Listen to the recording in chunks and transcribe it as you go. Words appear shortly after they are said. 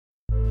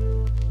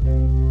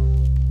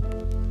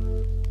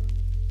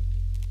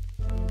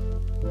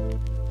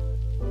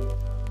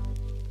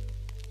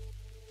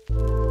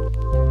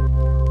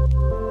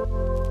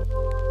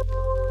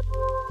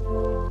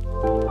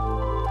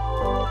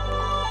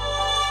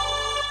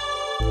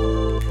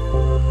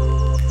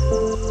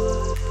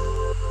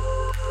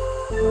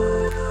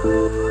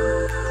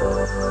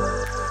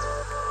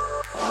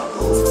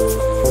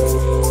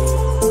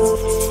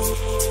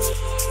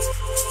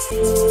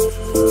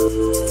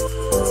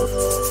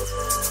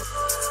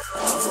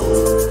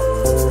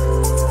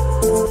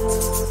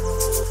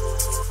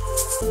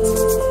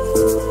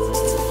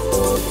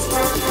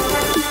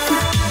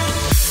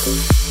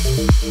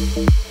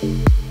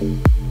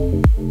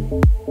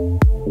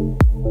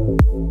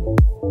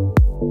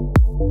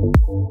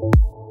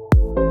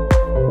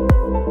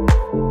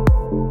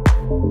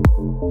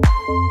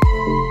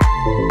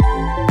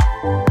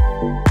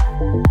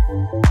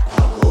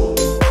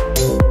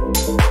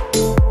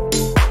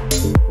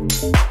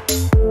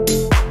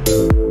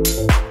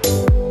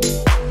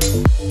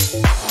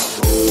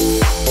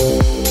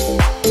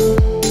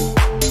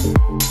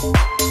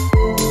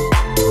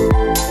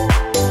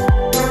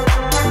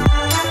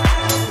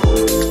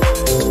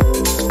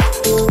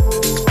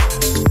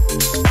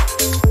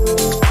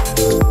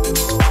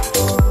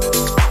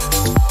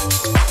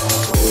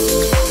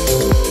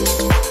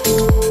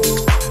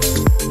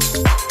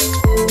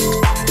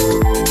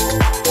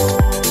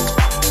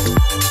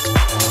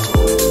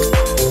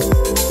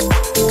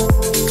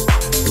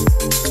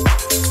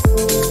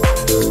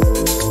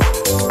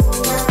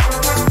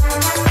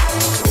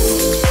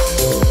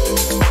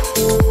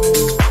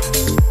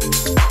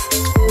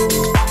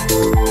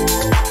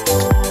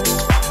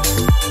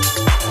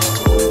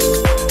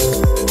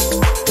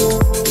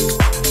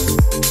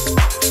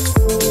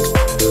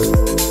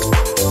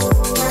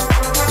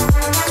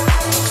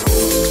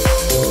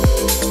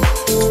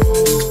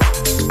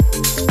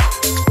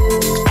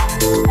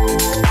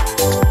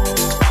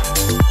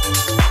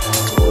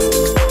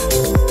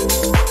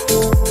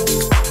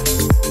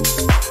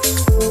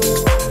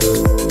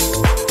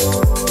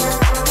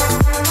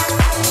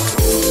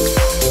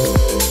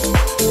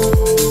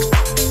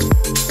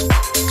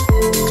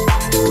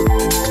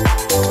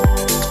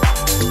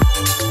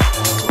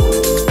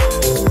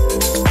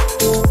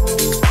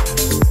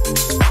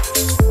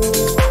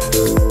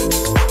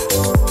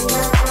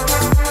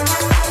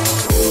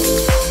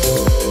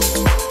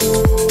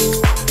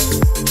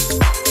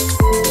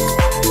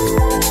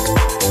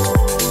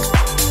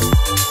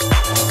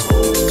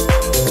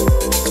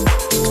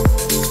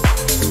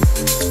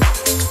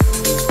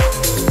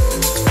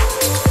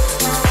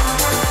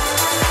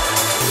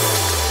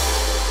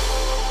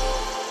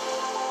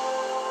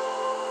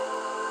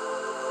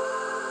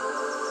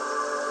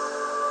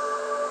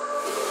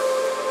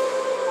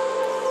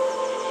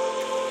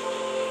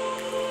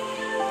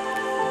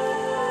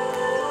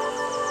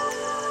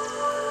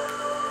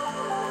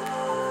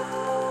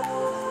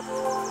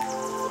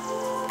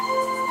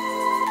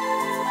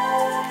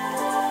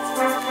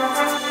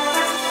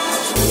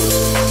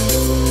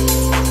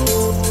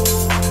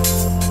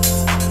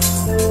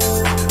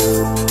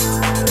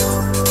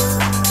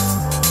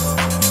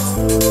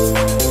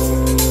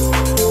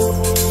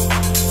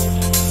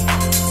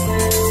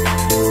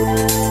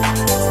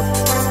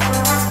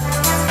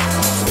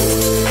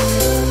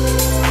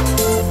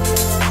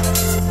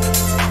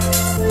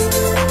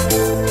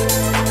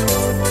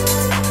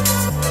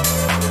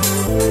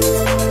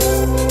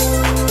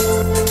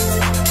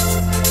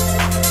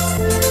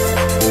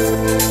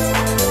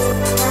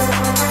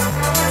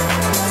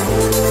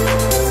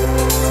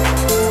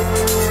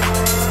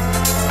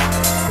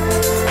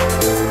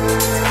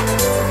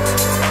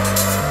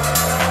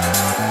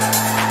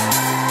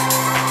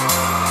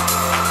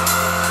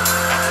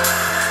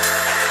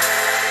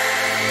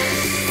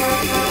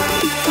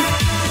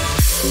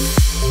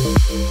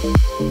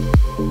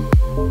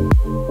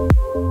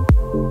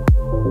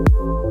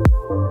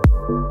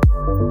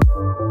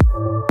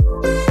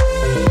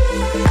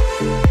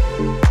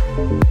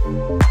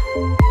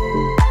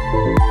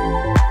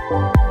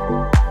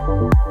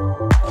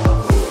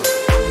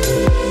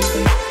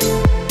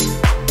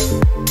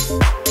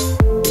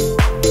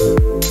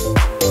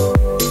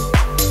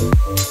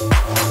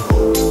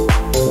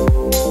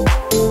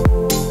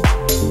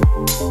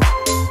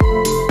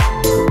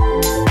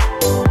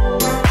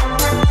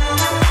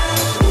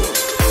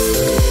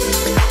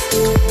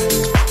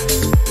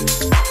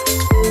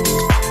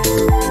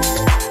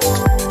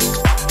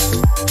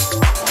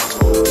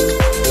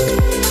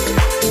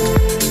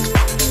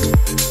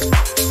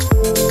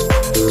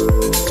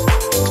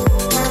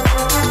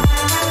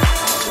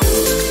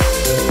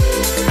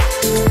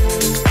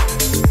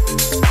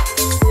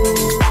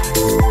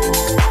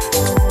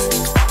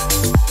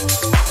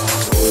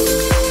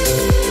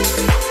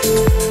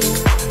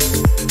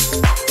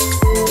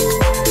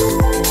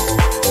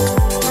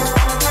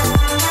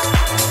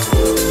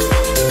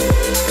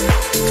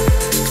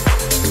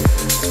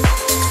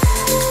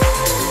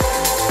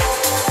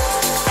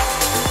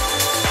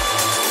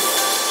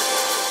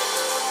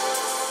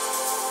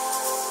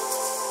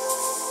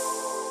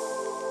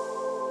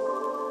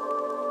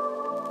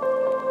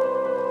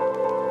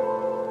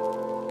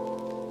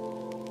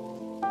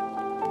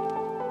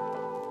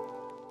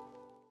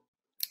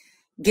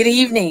Good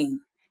evening.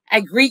 I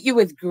greet you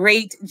with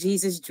great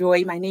Jesus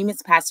joy. My name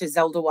is Pastor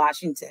Zelda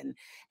Washington,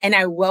 and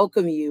I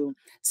welcome you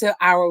to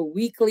our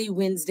weekly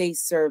Wednesday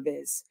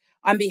service.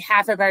 On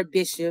behalf of our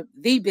bishop,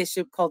 the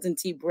Bishop Carlton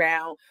T.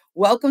 Brown,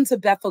 welcome to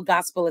Bethel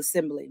Gospel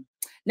Assembly.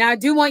 Now, I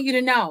do want you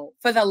to know,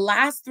 for the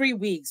last 3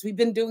 weeks, we've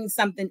been doing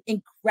something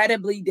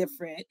incredibly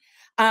different,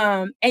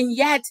 and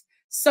yet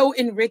so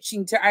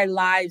enriching to our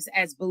lives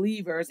as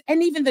believers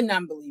and even the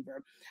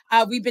non-believer.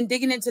 We've been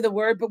digging into the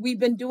word, but we've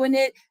been doing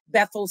it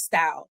Bethel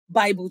style,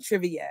 Bible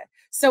trivia.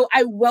 So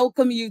I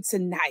welcome you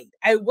tonight.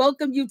 I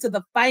welcome you to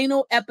the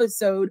final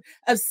episode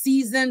of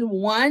season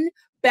 1,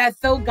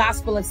 Bethel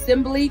Gospel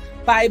Assembly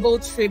Bible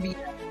Trivia.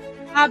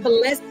 God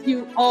bless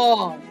you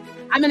all.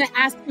 I'm going to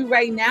ask you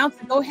right now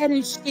to go ahead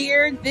and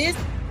share this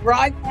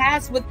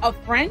broadcast with a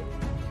friend.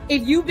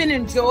 If you've been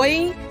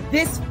enjoying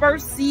this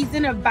first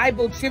season of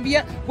Bible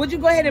Trivia, would you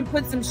go ahead and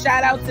put some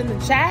shout outs in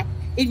the chat?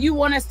 If you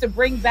want us to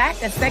bring back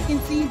a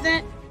second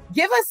season,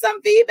 give us some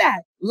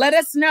feedback. Let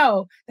us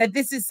know that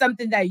this is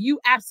something that you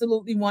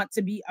absolutely want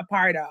to be a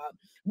part of.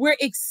 We're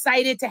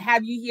excited to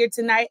have you here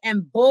tonight.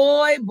 And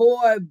boy,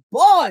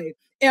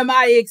 am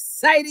I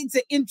excited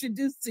to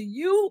introduce to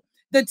you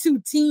the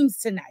 2 teams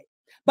tonight.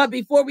 But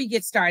before we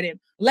get started,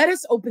 let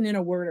us open in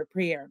a word of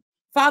prayer.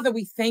 Father,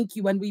 we thank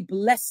you and we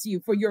bless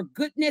you for your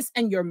goodness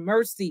and your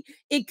mercy.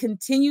 It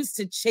continues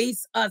to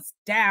chase us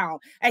down.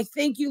 I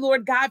thank you,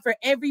 Lord God, for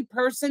every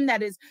person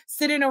that is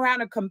sitting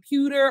around a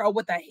computer or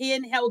with a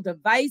handheld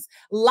device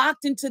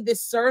locked into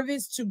this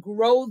service to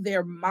grow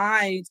their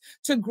minds,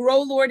 to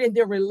grow, Lord, in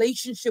their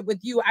relationship with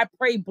you. I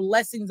pray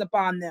blessings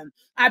upon them.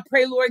 I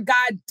pray, Lord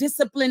God,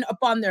 discipline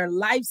upon their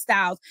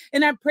lifestyles.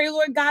 And I pray,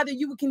 Lord God, that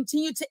you will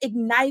continue to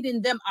ignite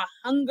in them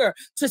a hunger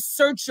to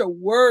search your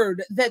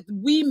word, that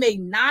we may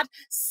not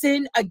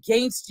sin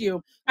against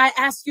you. I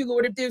ask you,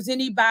 Lord, if there's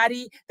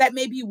anybody that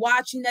may be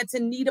watching that's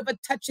in need of a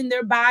touch in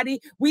their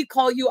body, we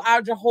call you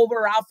our Jehovah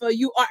Rapha.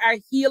 You are our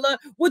healer.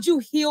 Would you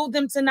heal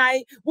them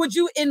tonight? Would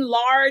you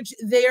enlarge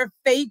their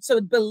faith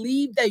to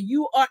believe that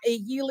you are a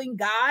healing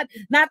God?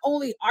 Not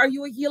only are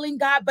you a healing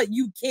God, but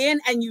you can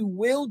and you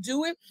will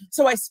do it.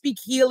 So I speak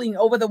healing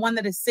over the one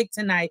that is sick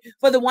tonight.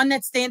 For the one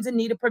that stands in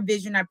need of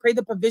provision, I pray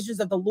the provisions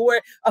of the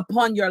Lord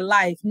upon your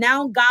life.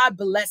 Now, God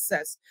bless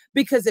us,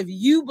 because if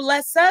you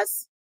bless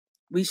us,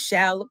 we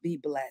shall be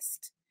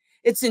blessed.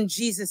 It's in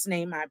Jesus'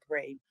 name I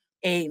pray.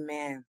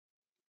 Amen.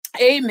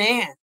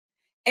 Amen.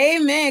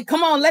 Amen.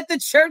 Come on, let the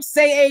church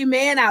say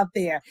amen out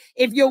there.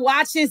 If you're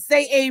watching,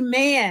 say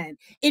amen.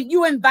 If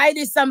you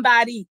invited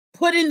somebody,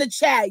 put in the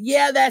chat,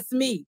 yeah, that's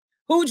me.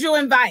 Who'd you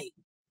invite?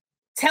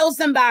 Tell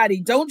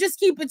somebody. Don't just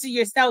keep it to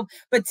yourself,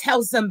 but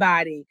tell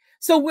somebody.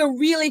 So we're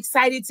really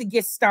excited to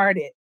get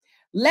started.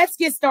 Let's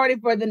get started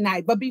for the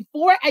night. But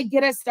before I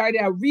get us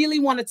started, I really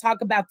want to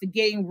talk about the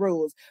game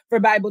rules for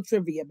Bible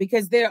trivia,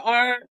 because there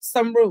are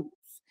some rules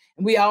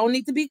and we all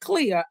need to be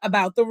clear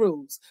about the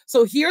rules.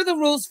 So here are the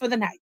rules for the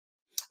night.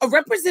 A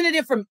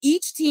representative from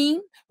each team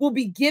will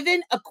be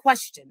given a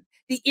question.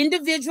 The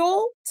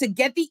individual to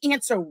get the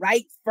answer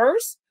right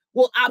first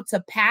will opt to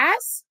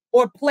pass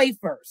or play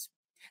first.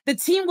 The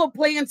team will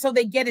play until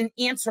they get an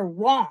answer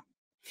wrong.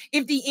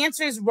 If the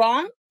answer is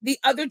wrong, the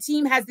other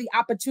team has the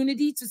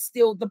opportunity to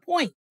steal the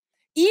point.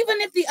 Even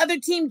if the other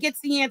team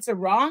gets the answer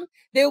wrong,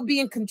 they'll be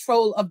in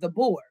control of the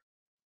board.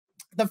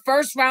 The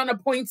first round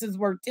of points is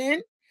worth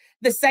 10.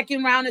 The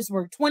second round is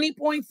worth 20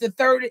 points. The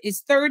third is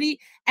 30.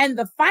 And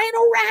the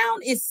final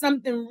round is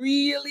something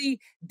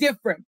really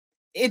different.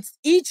 It's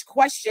each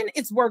question,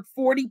 it's worth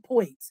 40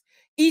 points.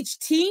 Each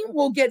team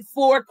will get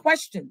 4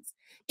 questions.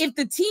 If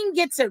the team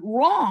gets it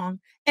wrong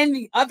and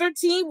the other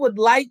team would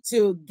like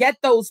to get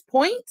those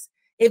points,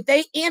 if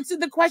they answer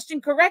the question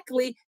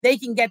correctly, they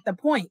can get the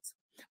points.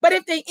 But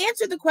if they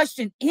answer the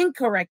question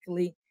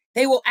incorrectly,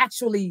 they will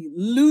actually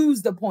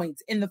lose the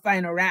points in the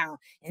final round.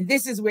 And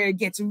this is where it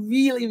gets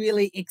really,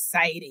 really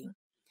exciting.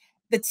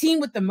 The team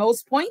with the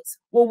most points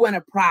will win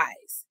a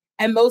prize.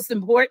 And most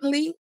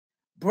importantly,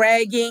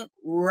 bragging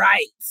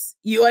rights.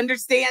 You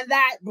understand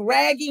that?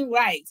 Bragging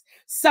rights.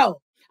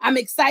 So I'm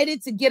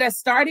excited to get us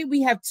started.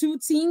 We have 2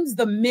 teams,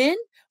 the men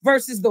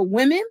versus the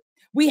women.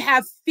 We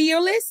have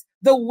Fearless,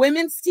 the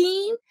women's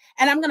team,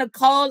 and I'm going to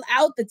call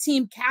out the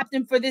team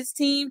captain for this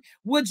team.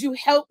 Would you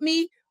help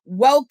me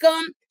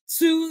welcome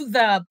to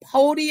the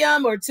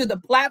podium or to the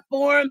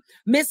platform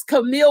Miss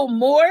Camille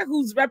Moore,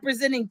 who's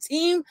representing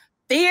Team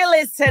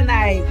Fearless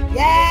tonight?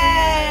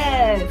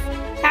 Yes.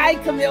 Hi,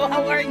 Camille.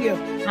 How are you?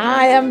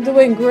 I am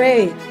doing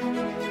great.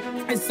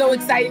 I'm so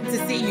excited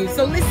to see you.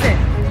 So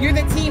listen, you're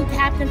the team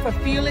captain for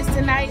Fearless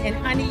tonight, and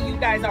honey, you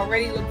guys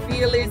already look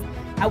fearless.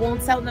 I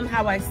won't tell them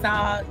how I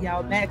saw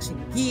y'all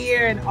matching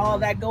gear and all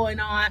that going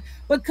on.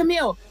 But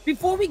Camille,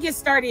 before we get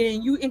started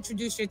and you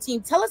introduce your team,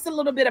 tell us a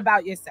little bit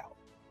about yourself.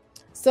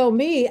 So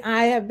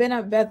I have been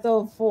at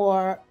Bethel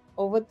for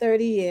over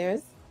 30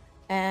 years,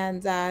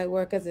 and I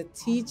work as a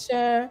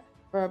teacher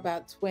for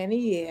about 20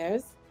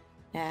 years.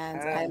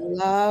 And I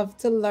love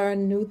to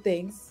learn new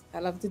things. I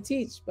love to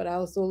teach, but I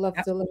also love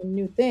to learn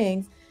new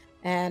things.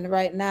 And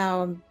right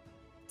now I'm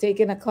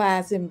taking a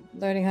class in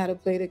learning how to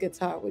play the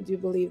guitar. Would you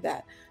believe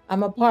that?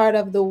 I'm a part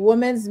of the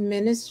women's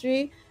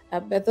ministry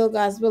at Bethel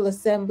Gospel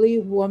Assembly,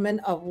 Women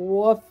of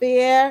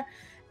Warfare,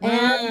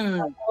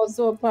 and I'm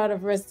also a part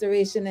of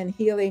Restoration and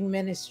Healing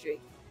Ministry.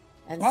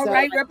 And all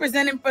right,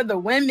 representing for the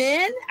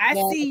women. I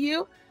see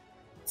you.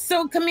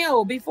 So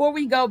Camille, before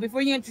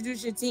you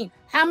introduce your team,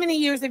 how many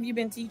years have you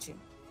been teaching?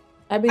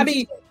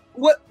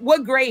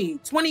 What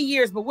grade? 20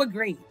 years, but what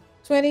grade?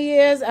 20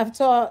 years. I've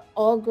taught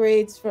all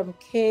grades from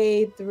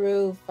K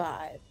through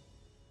 5.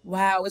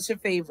 Wow. What's your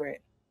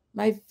favorite?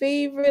 My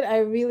favorite, I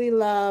really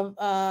love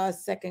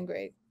 2nd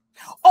grade.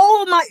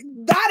 Oh my,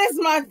 that is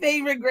my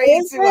favorite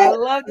grade too. I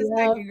love the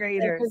 2nd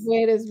graders. 2nd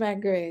grade is my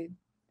grade.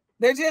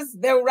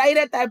 They're right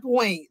at that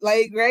point.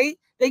 Like, right?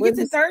 They get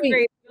to 3rd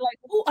grade. You're like,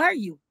 who are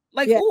you?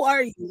 Like, who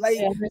are you? Like,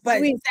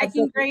 but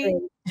 2nd grade,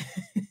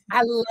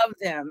 I love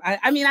them.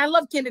 I mean, I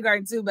love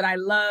kindergarten too, but I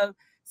love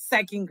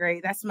 2nd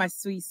grade. That's my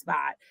sweet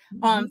spot.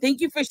 Thank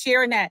you for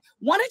sharing that.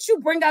 Why don't you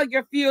bring out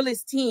your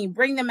fearless team?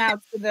 Bring them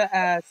out to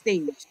the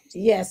stage.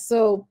 Yes.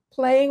 So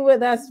playing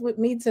with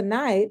me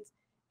tonight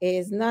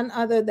is none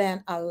other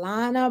than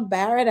Alana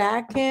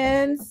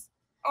Barrett-Atkins.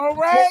 All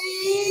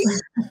right.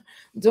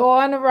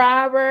 Dawn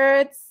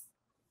Roberts.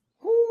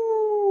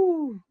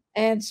 Ooh.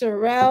 And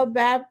Sherelle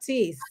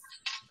Baptiste.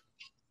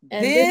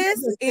 And this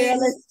is a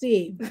fearless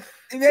team.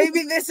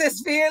 Maybe this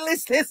is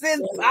fearless. This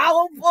is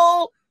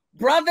powerful.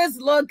 Brothers,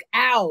 look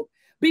out.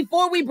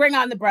 Before we bring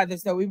on the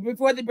brothers, though,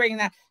 before they bring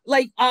that,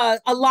 like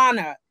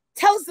Alana,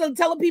 tell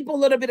the people a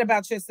little bit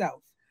about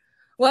yourself.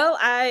 Well,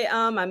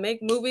 I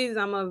make movies.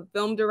 I'm a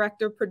film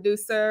director,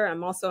 producer.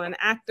 I'm also an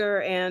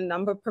actor, and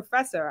I'm a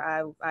professor.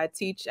 I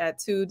teach at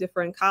 2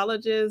 different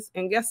colleges,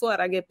 and guess what?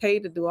 I get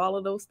paid to do all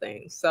of those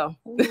things. So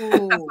that's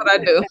what I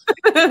do.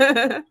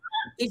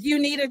 If you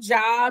need a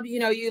job,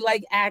 you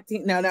like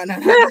acting. No.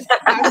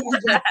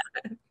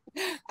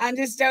 I'm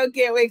just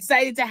joking. We're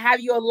excited to have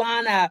you,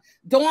 Alana.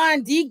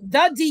 Dawn, the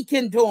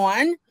Deacon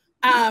Dawn,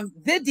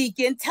 the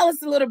Deacon. Tell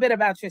us a little bit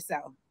about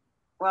yourself.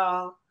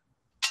 Well,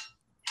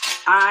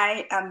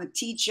 I am a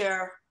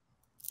teacher.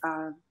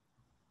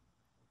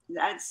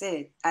 That's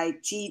it. I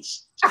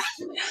teach.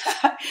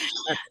 I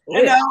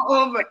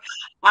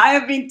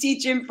have been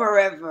teaching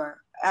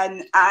forever.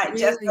 And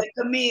just like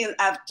Camille,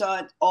 I've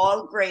taught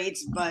all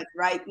grades, but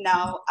right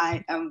now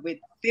I am with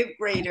 5th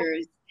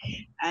graders,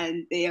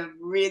 and they have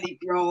really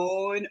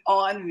grown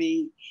on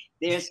me.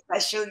 They're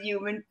special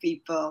human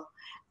people.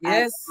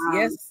 Yes,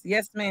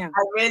 yes, ma'am.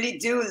 I really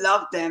do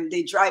love them.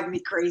 They drive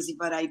me crazy,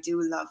 but I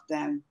do love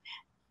them.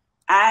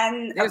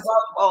 And above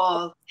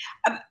all,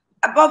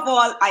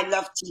 I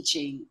love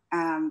teaching.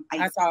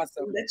 That's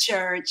awesome. In the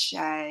church,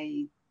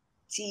 I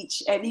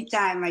teach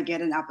anytime I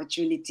get an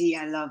opportunity.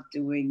 I love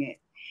doing it.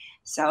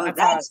 So that's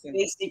awesome.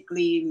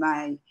 Basically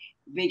my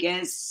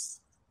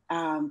biggest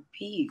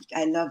peeve.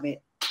 I love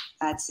it.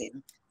 That's it.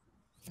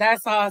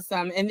 That's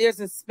awesome. And there's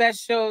a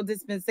special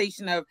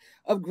dispensation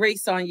of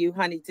grace on you,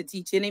 honey, to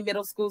teach any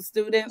middle school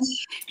student.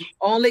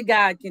 Only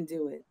God can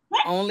do it.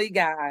 Only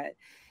God.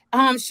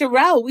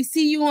 Sherelle, we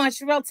see you on.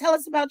 Sherelle, tell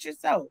us about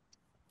yourself.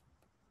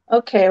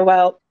 Okay,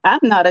 well, I'm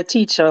not a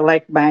teacher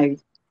like my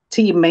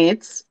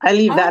teammates. I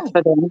leave that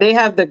for them. They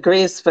have the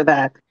grace for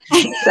that.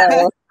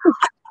 So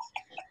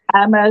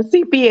I'm a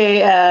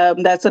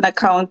CPA, that's an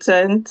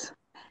accountant.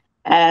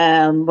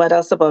 What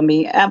else about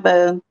me? I'm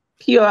a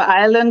pure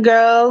island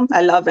girl.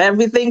 I love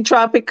everything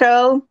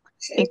tropical,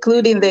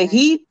 including the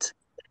heat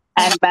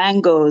and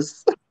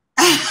mangoes.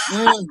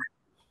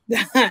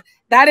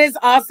 That is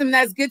awesome.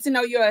 That's good to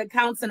know you're an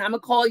accountant. I'm gonna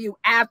call you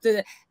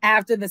after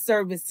the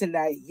service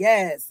tonight.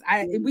 Yes,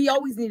 we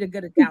always need a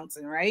good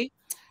accountant, right?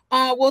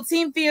 Well,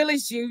 Team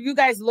Fearless, you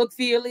guys look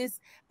fearless,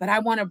 but I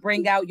want to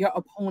bring out your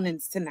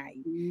opponents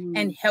tonight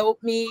and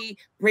help me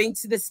bring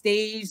to the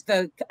stage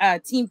the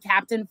team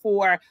captain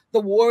for the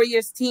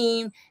Warriors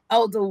team,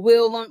 Elder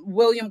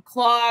William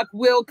Clark.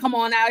 Will, come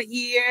on out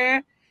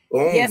here.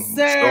 Yes,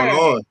 sir. What's going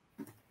on?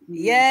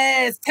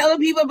 Yes. Tell the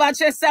people about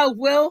yourself,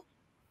 Will.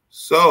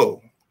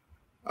 So,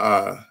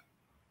 I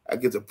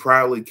get to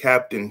proudly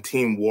captain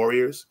Team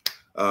Warriors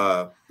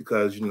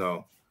because,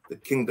 the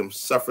kingdom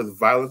suffers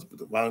violence, but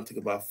the violence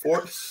take by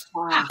force.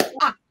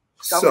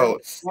 So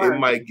it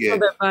might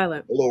get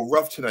a little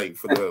rough tonight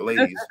for the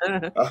ladies.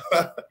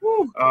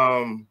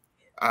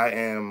 I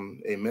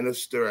am a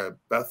minister at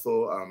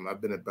Bethel.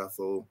 I've been at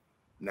Bethel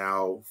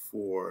now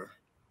for,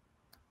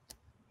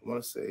 I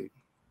want to say, I'm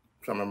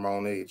trying to remember my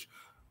own age,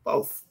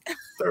 about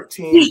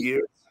 13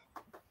 years.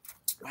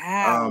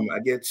 Wow. I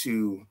get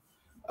to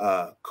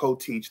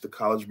co-teach the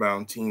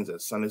college-bound teens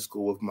at Sunday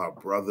school with my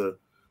brother,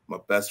 my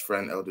best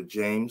friend, Elder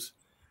James.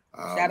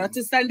 Shout out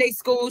to Sunday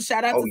school.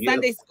 Shout out to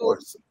Sunday school.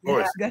 Of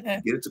course. Yeah,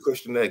 get into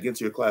Christianette, get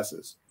into your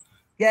classes.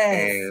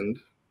 Yes. And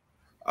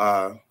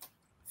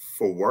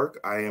for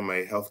work, I am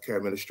a healthcare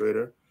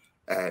administrator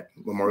at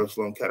Memorial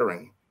Sloan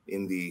Kettering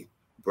in the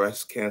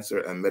breast cancer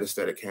and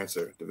metastatic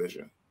cancer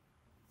division.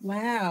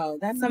 Wow,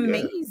 that's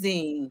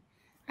amazing.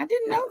 I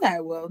didn't know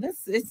that, Will.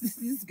 This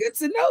is good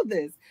to know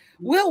this.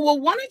 Will, well,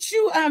 why don't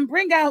you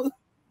bring out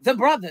the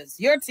brothers,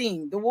 your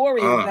team, the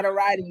Warriors that are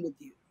riding with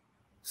you?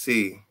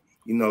 See,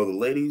 you know, the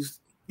ladies,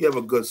 you have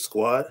a good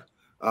squad.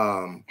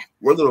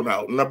 We're a little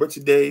outnumbered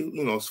today.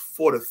 You know, it's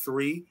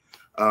 4-3.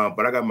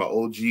 But I got my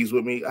OGs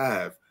with me. I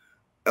have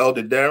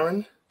Elder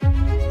Darren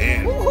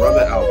and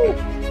Brother Alvin.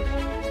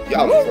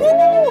 Y'all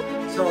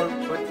So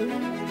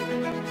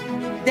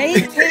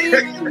they came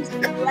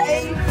to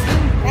play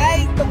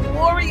tonight, the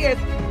Warriors.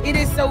 It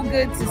is so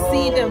good to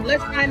see them.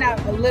 Let's find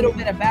out a little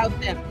bit about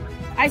them.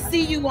 I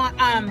see you on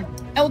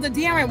Elder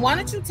Darren. Why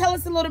don't you tell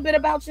us a little bit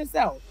about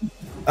yourself?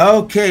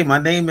 Okay, my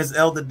name is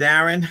Elder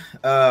Darren.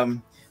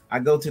 I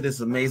go to this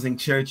amazing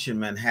church in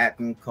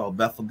Manhattan called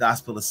Bethel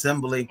Gospel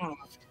Assembly.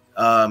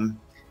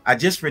 I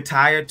just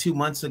retired 2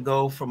 months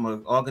ago from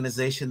an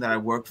organization that I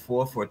worked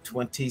for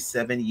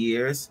 27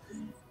 years.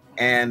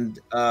 And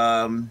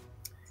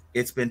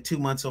it's been 2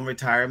 months on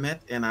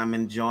retirement, and I'm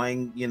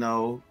enjoying, you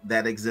know,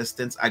 that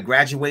existence. I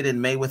graduated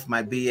in May with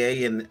my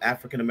BA in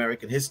African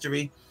American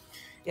history.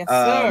 Yes,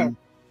 sir.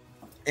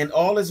 And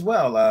all is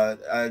well.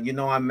 You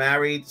know, I'm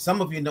married.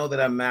 Some of you know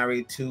that I'm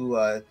married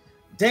to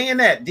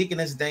Dayanette,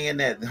 Deaconess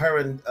Dayanette. Her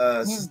and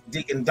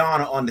Deacon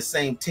Donna on the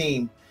same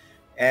team.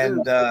 And,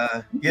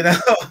 you know,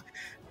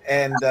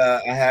 and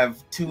I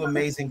have 2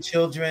 amazing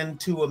children,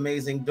 2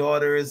 amazing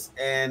daughters,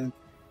 and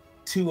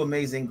 2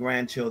 amazing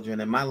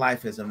grandchildren. And my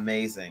life is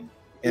amazing.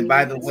 And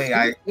by the way,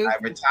 I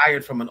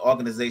retired from an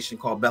organization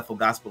called Bethel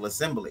Gospel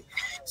Assembly.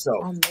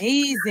 So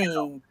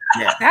amazing.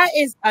 Yeah. That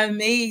is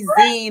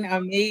amazing.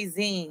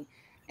 Amazing.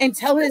 And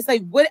tell us,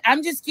 like, what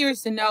I'm just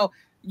curious to know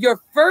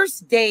your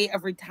first day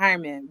of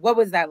retirement. What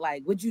was that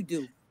like? What'd you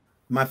do?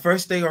 My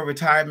first day of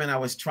retirement, I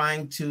was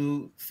trying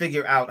to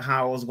figure out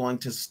how I was going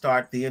to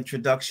start the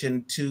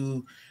introduction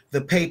to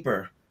the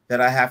paper that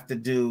I have to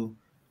do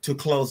to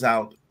close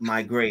out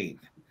my grade.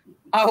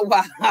 Oh,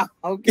 wow.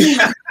 Okay.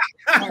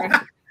 All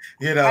right.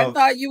 You know, I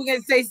thought you were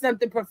going to say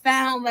something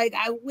profound, like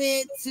I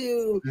went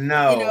to,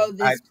 no, you know,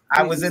 this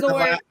I was in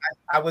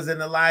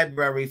the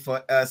library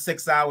for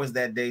 6 hours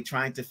that day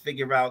trying to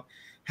figure out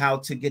how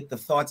to get the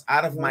thoughts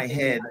out of my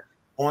head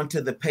onto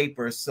the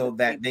paper so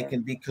that they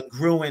can be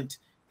congruent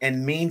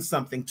and mean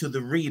something to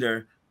the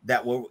reader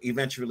that will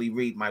eventually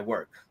read my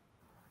work.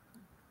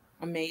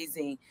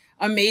 Amazing.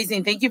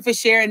 Amazing. Thank you for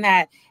sharing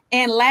that.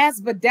 And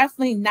last but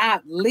definitely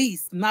not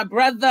least, my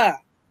brother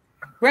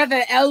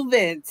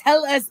Elvin,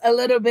 tell us a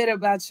little bit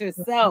about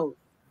yourself.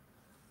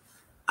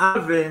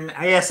 Alvin,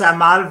 yes,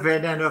 I'm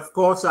Alvin, and of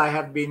course I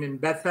have been in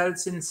Bethel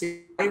since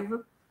Since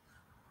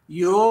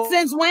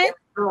when?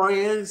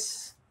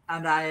 Employers,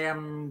 and I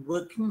am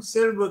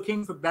still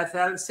working for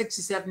Bethel,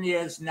 67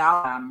 years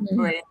now. I'm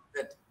praying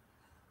that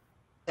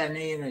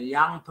sending a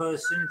young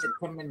person to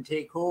come and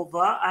take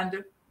over,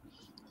 and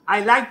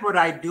I like what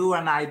I do,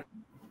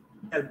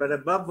 but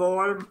above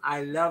all,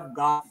 I love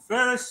God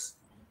first.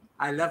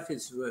 I love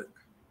His work.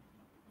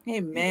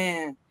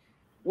 Amen.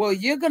 Well,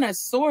 you're going to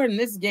soar in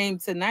this game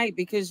tonight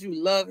because you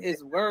love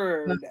His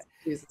word.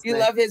 You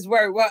love His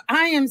word. Well,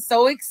 I am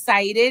so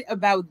excited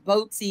about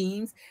both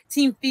teams,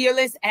 Team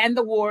Fearless and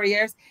the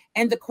Warriors.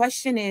 And the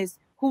question is,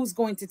 who's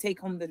going to take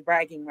home the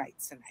bragging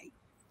rights tonight?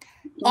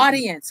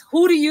 Audience,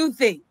 who do you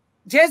think?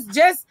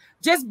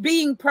 Just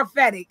being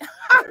prophetic.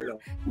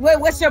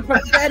 What's your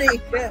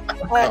prophetic?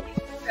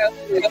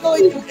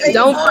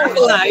 Don't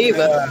fly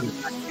either.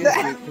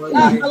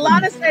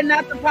 Alana said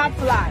not to pop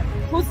fly.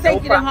 Who's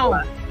taking it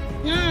home?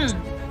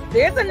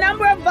 There's a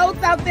number of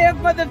votes out there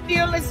for the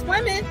Fearless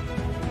women.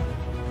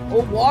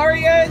 Oh,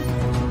 Warriors.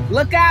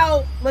 Look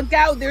out. Look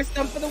out. There's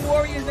some for the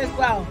Warriors as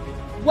well.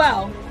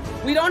 Well,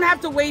 we don't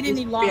have to wait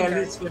any longer.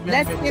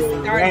 Let's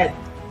get started.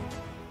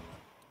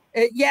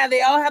 Yeah,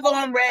 they all have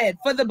on red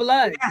for the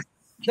blood.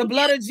 The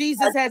blood of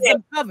Jesus has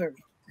them covered.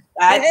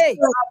 Hey.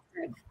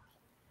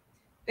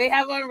 They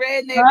have on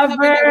red and they're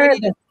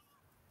covered.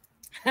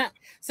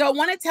 So I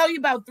want to tell you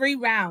about 3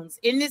 rounds.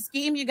 In this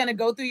game, you're going to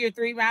go through your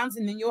 3 rounds,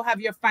 and then you'll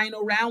have your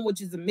final round, which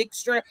is a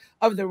mixture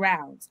of the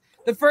rounds.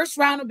 The first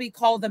round will be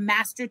called the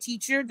Master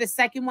Teacher. The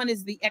second one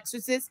is the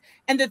Exorcist.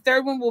 And the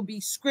third one will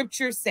be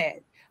Scripture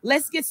Said.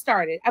 Let's get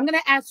started. I'm going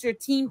to ask your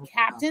team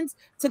captains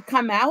to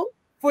come out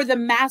for the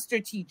Master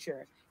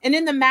Teacher. And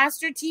in the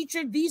Master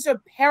Teacher, these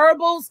are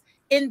parables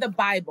in the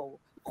Bible.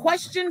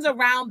 Questions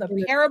around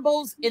the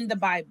parables in the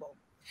Bible.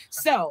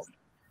 So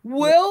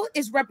Will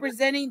is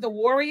representing the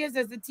Warriors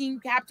as the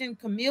team captain.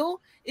 Camille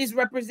is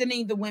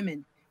representing the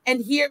women. And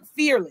here,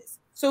 Fearless.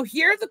 So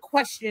here's the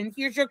question.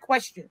 Here's your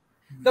question.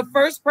 The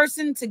first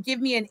person to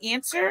give me an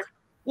answer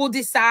will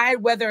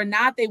decide whether or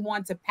not they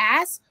want to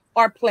pass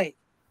or play.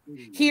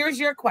 Here's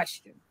your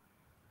question.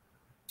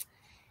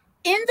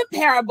 In the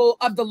parable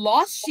of the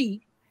lost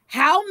sheep,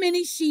 how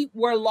many sheep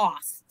were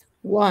lost?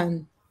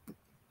 1.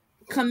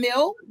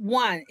 Camille,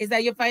 1. Is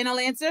that your final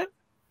answer?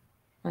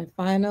 My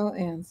final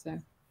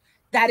answer.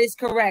 That is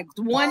correct.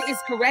 1 is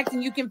correct,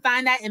 and you can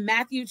find that in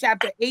Matthew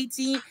chapter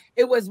 18.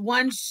 It was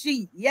 1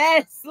 sheep.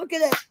 Yes, look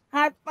at that.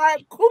 High five.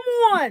 Come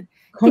on.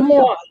 Come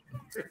on.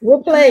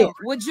 We'll play.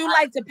 Would you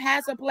like to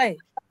pass or play?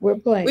 We're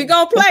playing. We're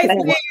going to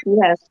play.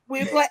 Yes.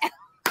 We play.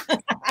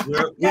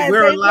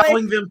 We're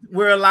allowing them.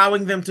 We're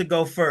allowing them to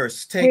go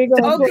first. Okay.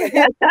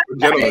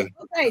 Gentlemen.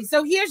 Okay.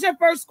 So here's your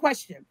first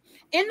question.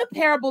 In the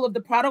parable of the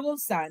prodigal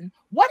son,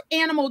 what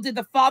animal did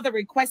the father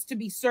request to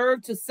be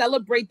served to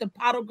celebrate the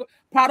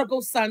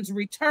prodigal son's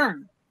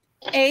return?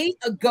 A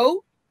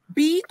goat,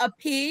 B, a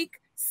pig,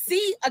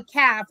 C, a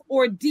calf,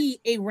 or D,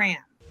 a ram?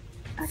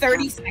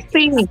 30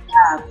 seconds.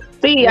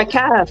 C, a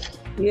calf.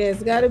 Yeah,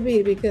 it's got to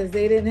be because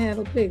they didn't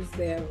handle pigs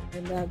there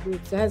in that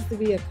group. So it has to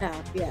be a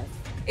calf, yes.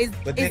 Is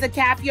a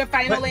calf your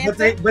final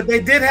answer? But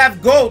they did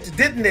have goat,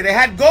 didn't they? They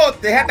had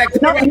goat. They had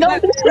that. No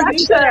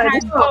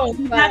distraction.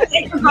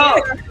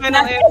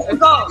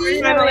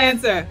 Final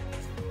answer.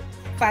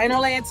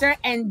 Final answer,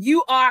 and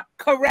you are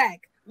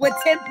correct with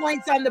 10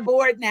 points on the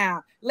board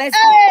now. Let's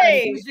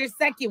here's your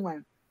second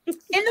one. In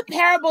the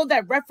parable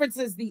that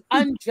references the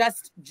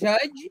unjust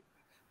judge,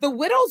 the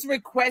widow's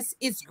request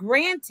is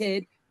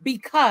granted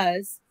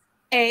because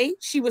A,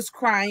 she was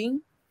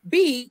crying,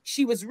 B,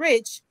 she was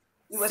rich,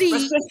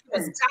 C, she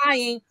was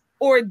dying,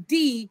 or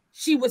D,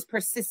 she was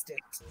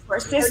persistent.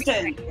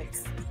 Persistent.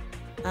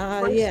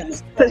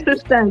 Yes.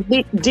 Persistent.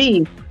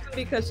 D.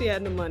 Because she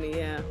had the money,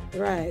 yeah.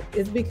 Right.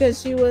 It's because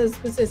she was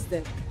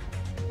persistent.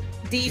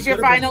 D's your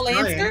final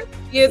answer?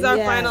 Is our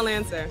final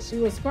answer. She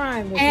was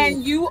crying.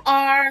 And you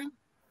are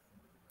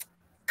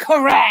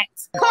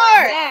correct.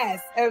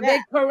 Yes,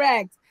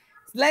 correct.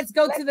 Let's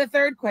go to the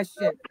third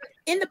question.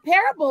 In the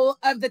parable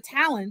of the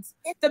talents,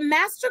 the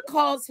master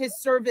calls his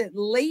servant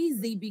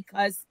lazy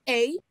because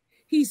A,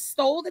 he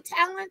stole the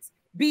talents,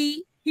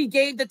 B, he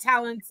gave the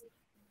talents,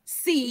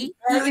 C,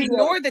 he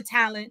ignored the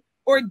talent,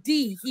 or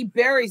D, he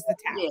buries the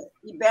talent.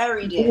 He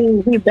buried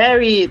it. He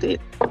buried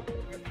it.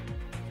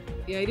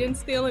 Yeah, he didn't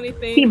steal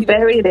anything. He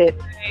buried it.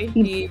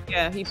 He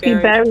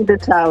buried the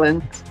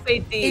talent. Say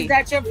D. Is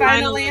that your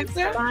final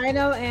answer?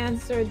 Final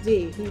answer,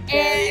 D.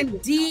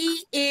 And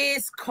D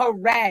is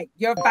correct.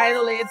 Your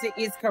final answer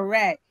is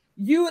correct.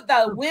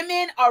 The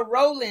women are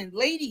rolling.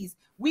 Ladies,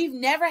 we've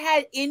never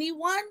had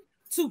anyone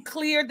to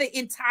clear the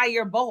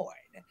entire board.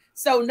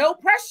 So no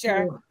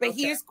pressure, but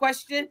here's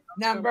question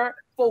number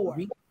 4.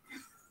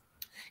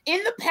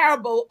 In the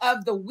parable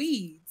of the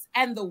weeds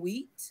and the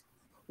wheat,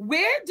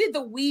 where did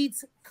the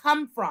weeds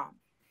come from?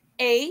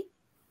 A,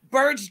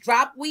 birds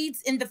dropped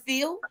weeds in the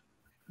field.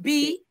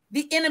 B,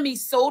 the enemy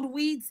sowed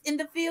weeds in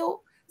the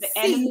field.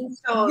 C,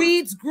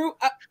 weeds grew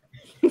up.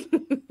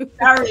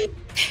 Sorry.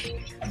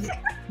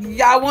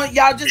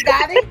 Y'all just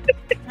got it?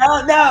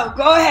 No,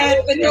 go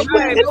ahead.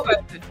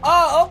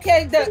 Oh,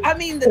 okay. The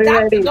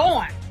doctor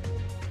gone.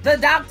 The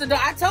doctor,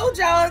 I told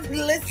y'all,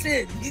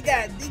 listen, you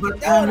got Deacon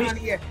Dawn on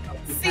here.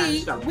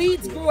 C,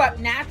 weeds grew up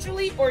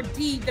naturally, or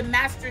D, the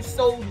master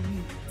sowed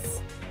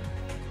weeds?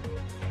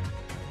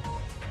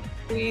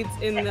 Weeds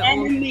in the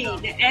enemy.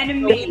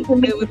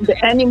 The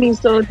enemy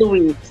sowed the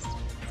weeds.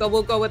 So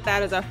we'll go with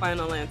that as our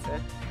final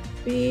answer.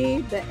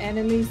 B, the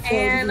enemy sowed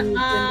and weeds in the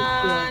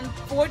field.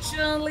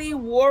 Unfortunately,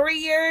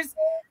 Warriors,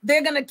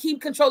 they're going to keep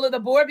control of the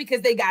board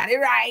because they got it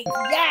right.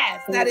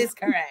 Yes, that is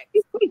correct.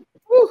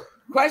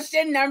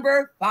 Question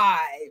number 5.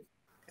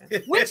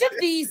 Which of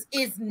these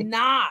is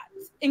not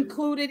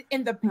included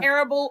in the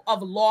parable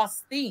of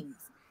lost things?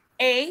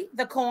 A,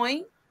 the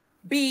coin,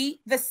 B,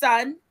 the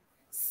sun,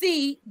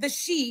 C, the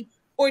sheep,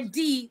 or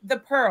D, the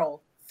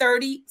pearl?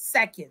 30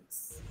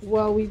 seconds.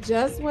 Well, we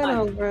just went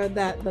over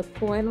that the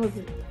coin was,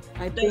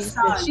 I think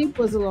the sheep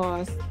was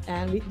lost,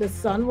 and the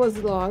sun was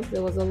lost.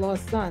 There was a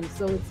lost sun.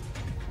 So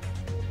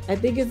I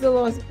think it's the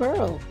lost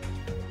pearl.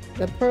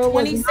 The pearl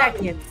 20 was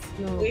seconds.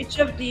 No. Which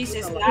of these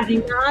is not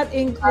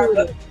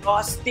included?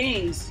 Lost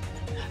things.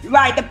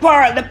 Right, the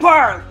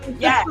pearl.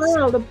 Yes.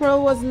 The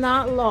pearl was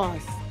not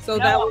lost. So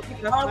the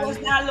pearl was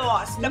not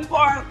lost. The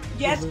pearl,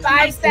 yes.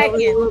 5 seconds.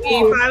 D,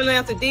 final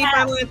answer. D,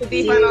 final answer.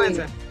 D, final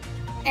answer.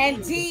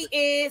 And D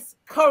is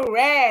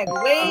correct.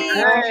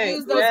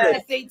 Use those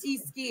SAT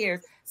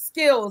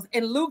skills.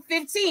 In Luke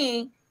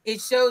 15, it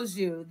shows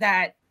you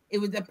that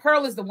the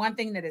pearl is the one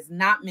thing that is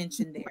not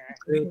mentioned there.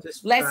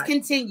 Let's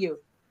continue.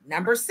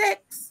 Number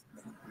 6,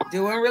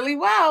 doing really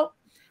well.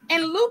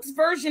 In Luke's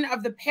version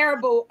of the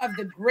parable of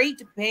the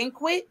great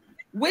banquet,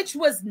 which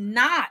was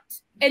not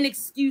an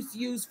excuse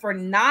used for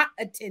not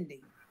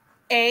attending.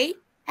 A,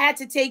 had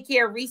to take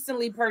care of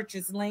recently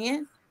purchased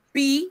land.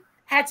 B,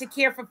 had to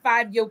care for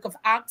 5 yoke of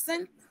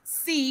oxen.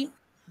 C,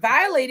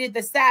 violated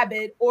the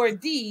Sabbath. Or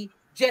D,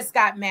 just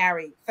got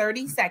married.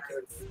 30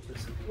 seconds.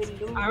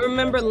 I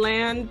remember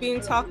land being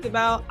talked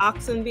about,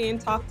 oxen being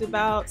talked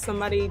about,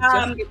 somebody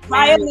just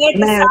violated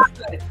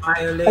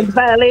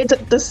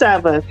the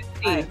Sabbath.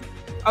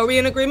 Are we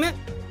in agreement?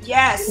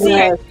 Yes.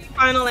 Yes.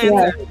 Final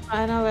answer. Yes.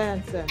 Final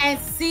answer. And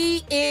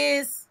C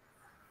is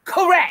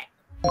correct.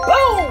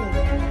 Boom!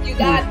 You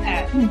got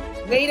that.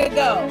 Way to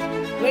go.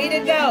 Way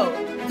to go.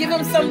 Give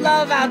them some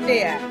love out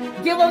there.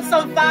 Give them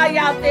some fire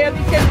out there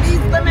because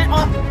these women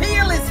are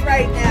fearless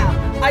right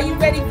now. Are you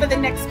ready for the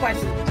next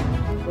question?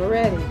 We're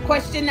ready.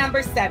 Question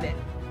number 7.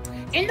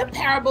 In the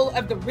parable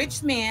of the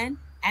rich man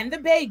and the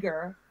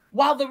beggar,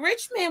 while the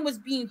rich man was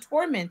being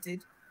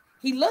tormented,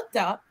 he looked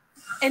up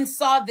and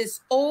saw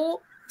this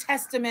old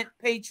Testament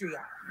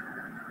patriarch?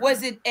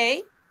 Was it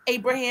A,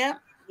 Abraham?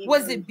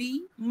 Was it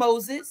B,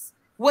 Moses?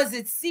 Was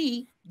it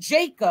C,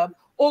 Jacob?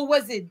 Or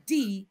was it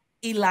D,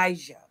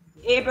 Elijah?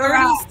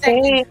 Abraham.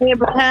 30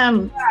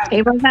 seconds.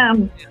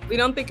 Abraham. We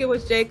don't think it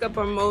was Jacob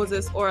or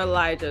Moses or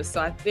Elijah,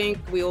 so I think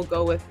we will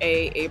go with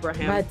A,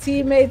 Abraham. My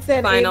teammate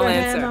said Final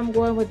Abraham. answer. I'm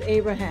going with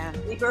Abraham.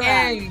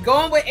 And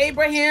going with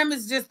Abraham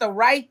is just the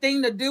right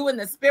thing to do in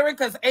the spirit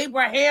because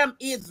Abraham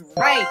is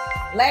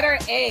right. Letter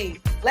A.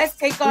 Let's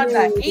take on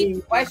the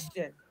 8th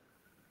question.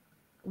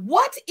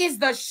 What is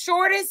the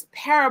shortest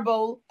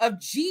parable of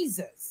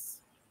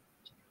Jesus?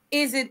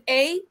 Is it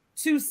A,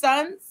 2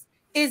 sons?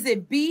 Is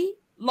it B,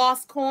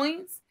 lost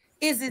coins?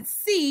 Is it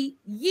C,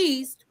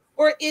 yeast?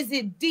 Or is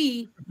it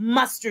D,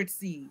 mustard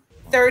seed?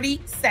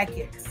 30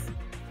 seconds.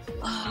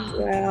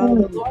 Well,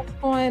 the lost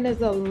coin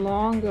is a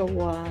longer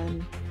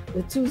one.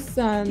 The 2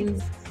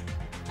 sons,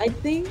 I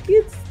think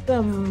it's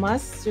the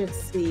mustard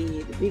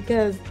seed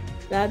because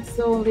that's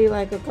only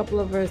like a couple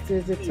of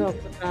verses it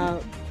talks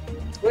about.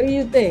 What do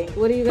you think?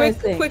 What do you guys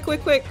think?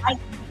 Quick.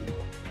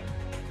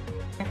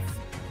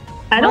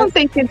 I don't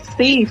think it's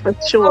C for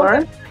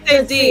sure.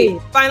 Say D.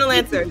 Final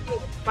answer.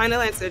 Final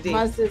answer, D.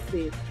 Mustard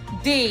seed.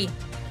 D.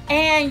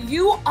 And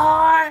you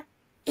are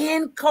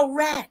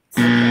incorrect.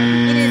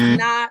 It is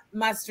not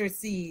mustard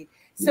seed.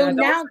 So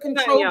now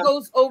control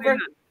goes over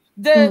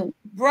the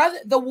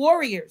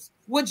Warriors.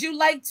 Would you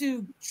like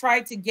to try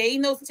to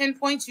gain those 10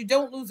 points? You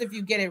don't lose if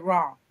you get it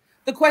wrong.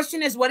 The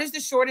question is, what is the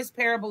shortest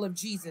parable of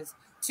Jesus?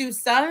 2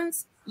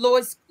 sons,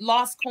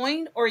 lost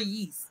coin, or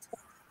yeast?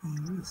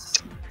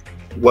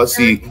 What's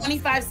he?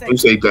 25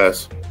 seconds. You say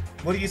Gus.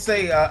 What do you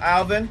say,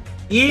 Alvin?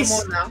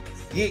 Yeast. Come on now.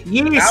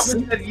 Yeast.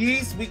 Alvin said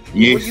yeast.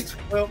 Yeast.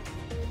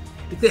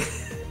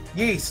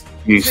 Yeast.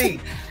 Yeast. See.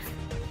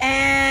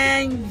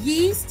 And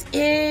yeast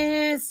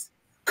is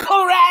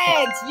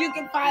correct. You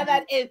can find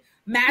that in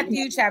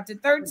Matthew chapter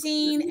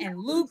 13 and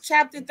Luke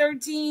chapter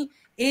 13.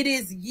 It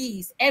is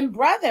yeast. And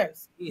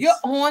brothers, you're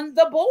on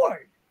the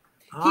board.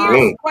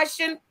 Here's a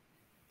question.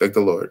 Thank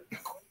the Lord.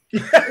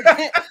 Here's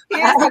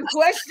a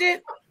question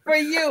for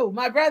you,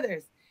 my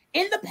brothers.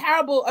 In the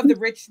parable of the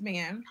rich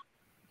man,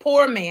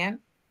 poor man,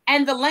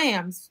 and the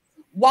lambs,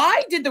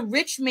 why did the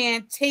rich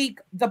man take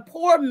the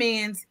poor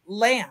man's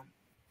lamb?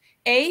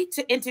 A,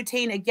 to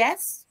entertain a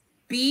guest.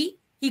 B,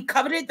 he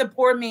coveted the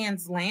poor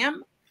man's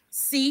lamb.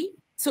 C,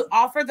 to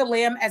offer the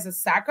lamb as a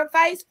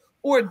sacrifice.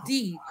 Or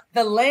D,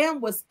 the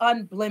lamb was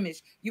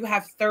unblemished. You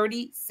have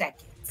 30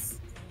 seconds.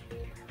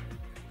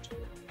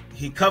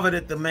 He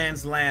coveted the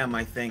man's lamb,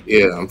 I think.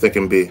 Yeah, I'm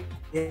thinking B.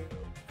 Yeah.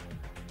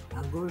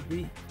 I'll go with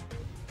B.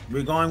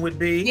 We're going with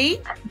B.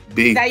 D?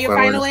 B. Is that your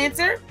final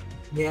answer?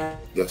 Yeah.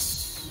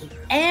 Yes.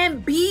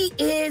 And B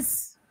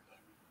is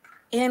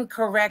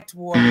incorrect,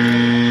 Warrior.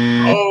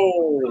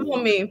 Oh.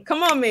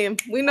 Come on, me.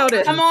 We know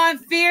this. Come on,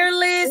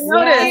 fearless We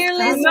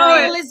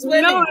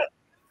women.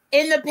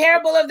 In the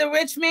parable of the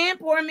rich man,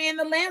 poor man,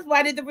 the lambs,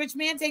 why did the rich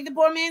man take the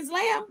poor man's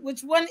lamb?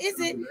 Which one is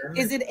it?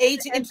 Is it A,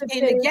 to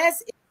entertain the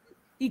guest?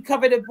 He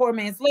covered the poor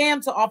man's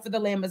lamb to offer the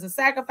lamb as a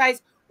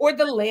sacrifice, or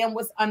the lamb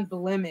was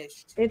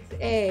unblemished? It's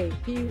A.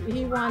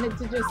 He wanted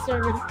to just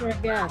serve it for a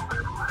guest.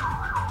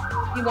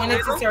 He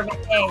wanted to serve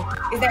it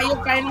A. Is that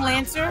your final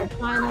answer?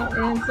 Final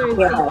answer is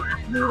A.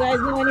 Do you guys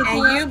know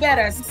anything? And you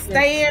better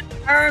stand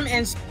firm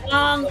and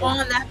strong on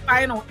that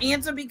final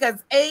answer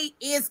because A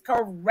is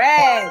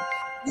correct.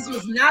 This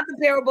was not the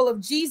parable of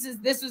Jesus.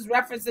 This was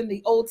referencing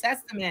the Old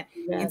Testament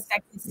in 2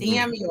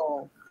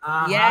 Samuel.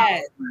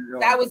 Yes,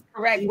 that was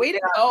correct. Way to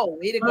go.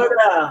 Way to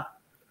go.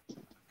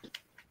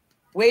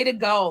 Way to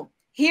go.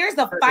 Here's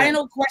the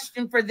final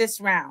question for this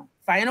round.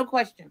 Final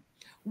question.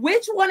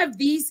 Which one of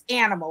these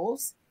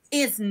animals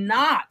is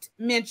not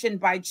mentioned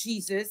by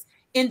Jesus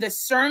in the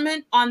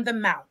Sermon on the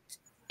Mount?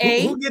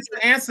 A. Who gets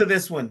to answer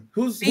this one?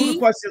 Who the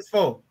question's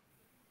for?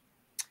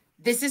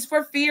 This is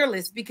for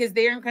Fearless because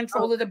they're in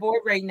control of the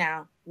board right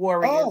now,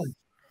 Warriors. Oh,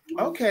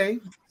 okay.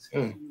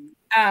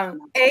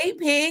 A,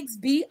 pigs,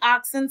 B,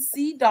 oxen,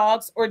 C,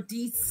 dogs, or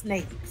D,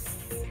 snakes.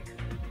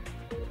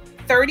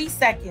 30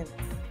 seconds.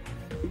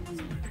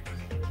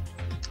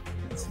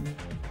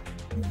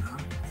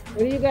 What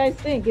do you guys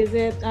think? Is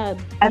it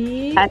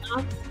B,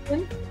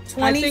 oxen?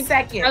 20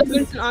 seconds. I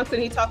mentioned oxen.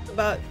 He talked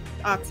about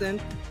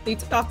oxen. He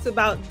talks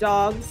about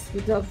dogs.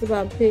 He talks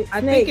about pigs.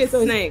 I think it's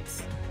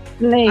snakes.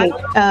 Snake.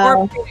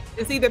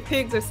 It's either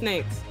pigs or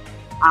snakes.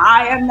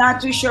 I am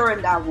not too sure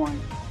on that one.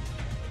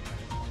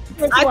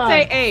 I'd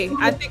say A.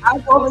 I think I'll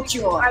go with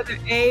you. Either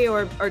A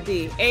or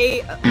D.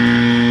 A.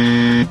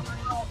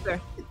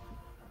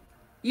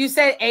 You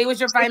said A was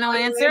your final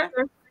answer?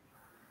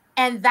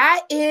 And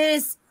that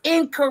is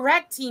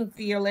incorrect, Team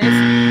Fearless. It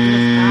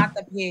was not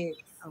the pigs.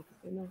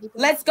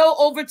 Let's go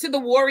over to the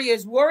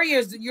Warriors.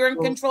 Warriors, you're in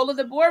control of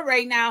the board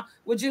right now.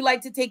 Would you like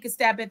to take a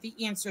stab at the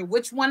answer?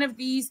 Which one of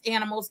these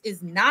animals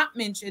is not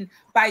mentioned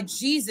by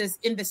Jesus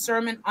in the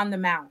Sermon on the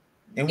Mount?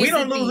 And we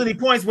don't lose any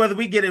points whether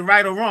we get it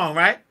right or wrong,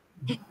 right?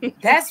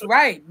 That's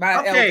right, my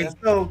Okay, elder.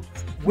 so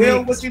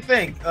Will, what you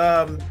think?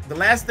 The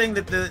last thing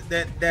that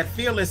that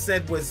Fearless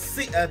said was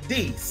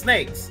D,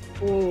 snakes.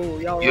 Ooh,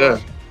 y'all Yeah.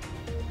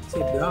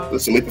 wrong.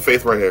 That's a leap of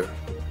faith right here.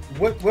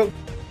 What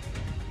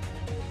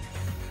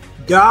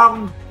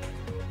Dog.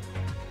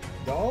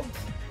 dogs?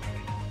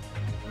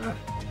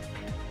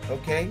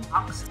 Okay.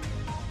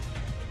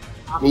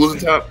 We're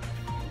losing time.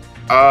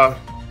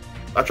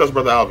 I trust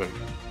Brother Alvin.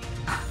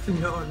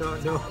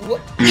 No.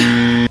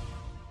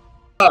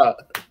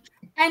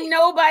 And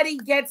nobody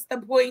gets the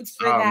points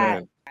for Oh, that.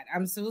 man.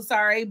 I'm so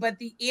sorry, but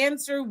the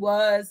answer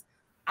was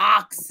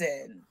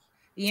oxen.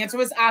 The answer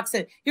was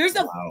oxen. Here's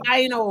the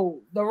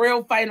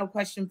real final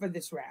question for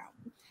this round.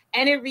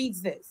 And it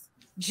reads this.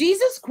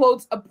 Jesus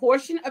quotes a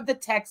portion of the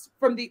text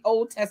from the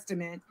Old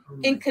Testament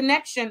in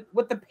connection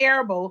with the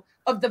parable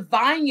of the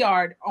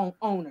vineyard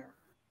owner.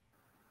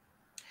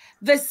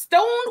 The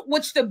stone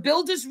which the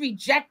builders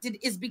rejected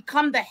is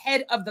become the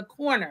head of the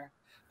corner.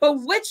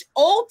 But which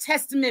Old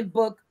Testament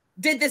book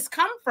did this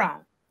come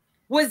from?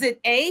 Was it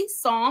A,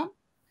 Psalm?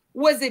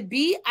 Was it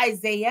B,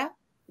 Isaiah?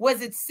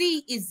 Was it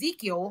C,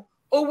 Ezekiel?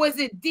 Or was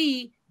it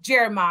D,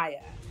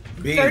 Jeremiah?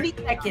 B. 30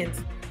 seconds.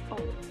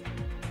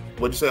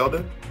 What'd you say,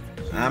 Elder?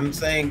 I'm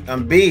saying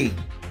B.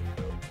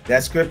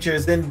 That scripture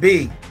is in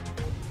B.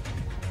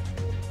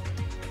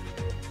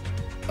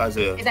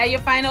 Isaiah. Is that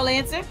your final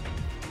answer?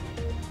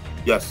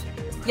 Yes.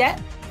 Yeah,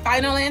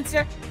 final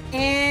answer.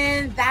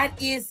 And that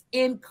is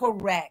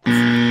incorrect.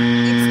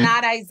 It's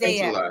not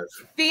Isaiah.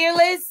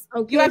 Fearless,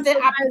 Okay, you have the so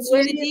guys,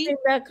 where do opportunity. you think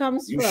that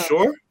comes You from?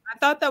 sure? I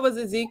thought that was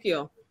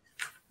Ezekiel.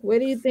 Where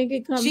do you think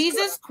it comes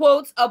Jesus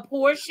quotes a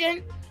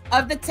portion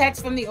of the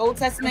text from the Old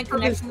Testament in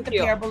connection with the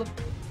parable of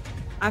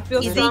I feel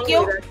Ezekiel?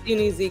 strongly that's in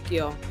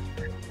Ezekiel.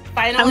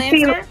 Final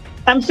answer?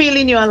 I'm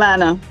feeling you,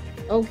 Alana.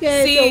 from?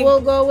 Okay, C. so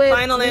we'll go with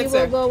Final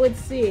answer. We'll go with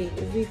C,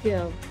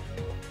 Ezekiel.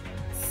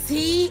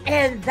 C,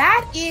 and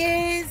that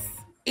is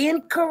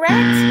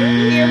incorrect.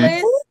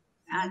 Fearless.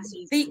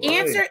 The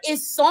answer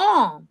is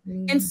Psalm.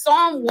 In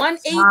Psalm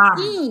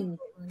 118.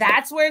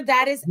 That's where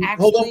that is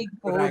actually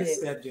quoted.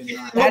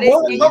 That is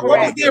What was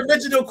incorrect. the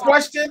original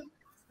question?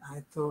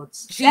 I thought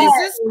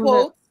Jesus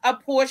quotes a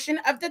portion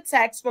of the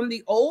text from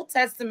the Old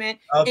Testament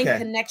in Okay.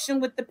 connection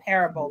with the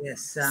parable.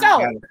 Yes, So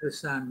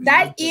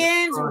that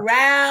ends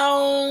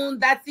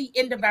round. That's the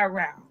end of our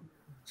round.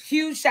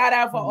 Huge shout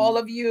out for all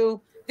of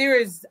you. There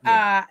is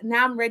now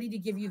I'm ready to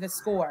give you the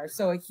score.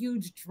 So a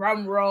huge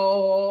drum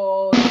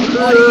roll. Audience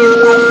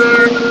out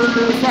there,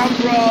 drum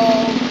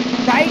roll.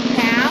 Right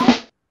now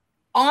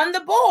on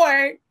the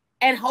board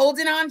and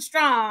holding on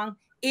strong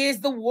is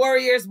the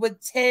Warriors with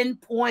 10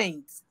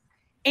 points.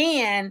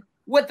 And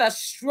with a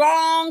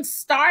strong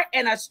start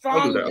and a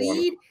strong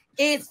lead,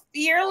 it's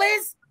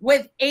Fearless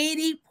with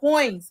 80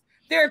 points.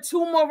 There are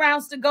 2 more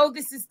rounds to go.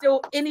 This is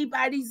still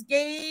anybody's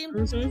game.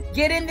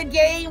 Get in the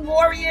game,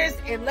 Warriors,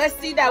 and let's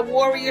see that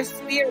Warrior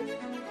spirit.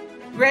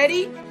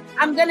 Ready?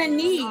 I'm going to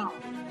need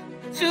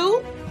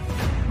 2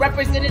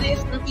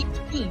 representatives from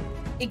each team.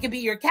 It could be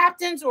your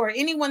captains or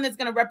anyone that's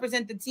going to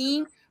represent the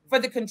team for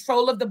the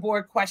control of the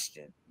board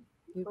question.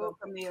 You go,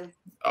 Camille.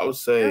 I would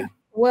say.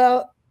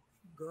 Well,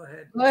 go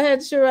ahead,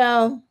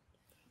 Sherelle.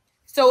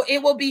 So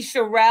it will be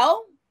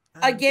Sherelle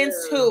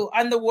against who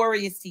on the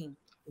Warriors team?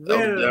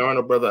 Darren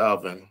or Brother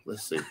Alvin?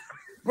 Let's see.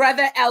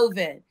 Brother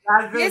Elvin.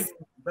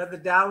 Brother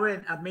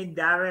Darren. I mean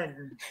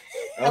Darren.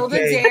 Elder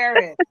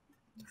Darren.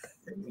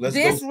 This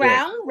Let's go for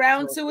it.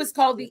 round 2 is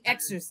called The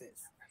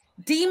Exorcist.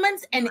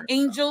 Demons and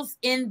angels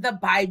in the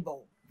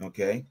Bible.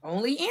 Okay.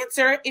 Only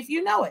answer if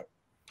you know it.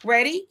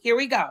 Ready? Here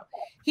we go.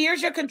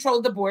 Here's your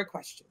control the board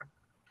question.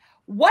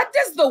 What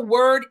does the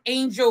word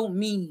angel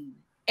mean?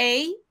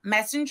 A,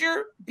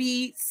 messenger,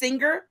 B,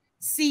 singer,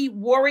 C,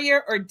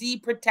 warrior, or D,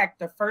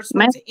 protector? First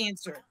one to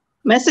answer.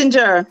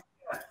 Messenger.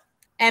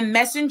 And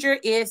messenger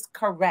is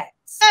correct.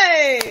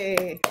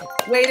 Hey!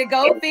 Way to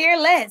go,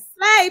 Fearless.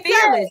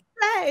 Fearless.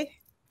 Play.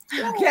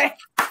 Okay.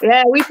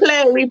 Yeah, we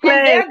play. We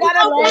gonna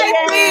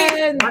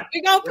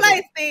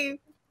play, Steve.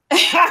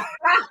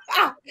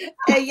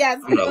 Hey,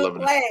 yes, we will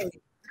play.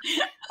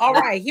 All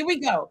right, here we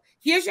go.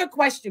 Here's your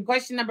question.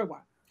 Question number 1.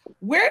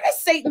 Where does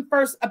Satan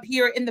first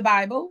appear in the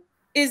Bible?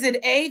 Is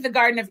it A, the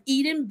Garden of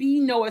Eden, B,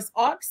 Noah's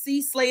Ark,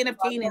 C, slaying of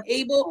Cain and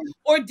Abel,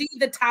 or D,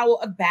 the Tower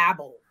of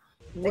Babel?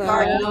 The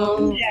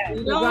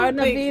Garden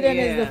of Eden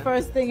is the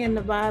first thing in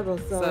the Bible,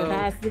 so it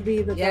has to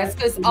be the yes,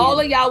 because first. all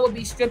of y'all will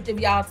be stripped of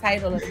y'all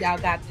title if y'all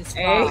got this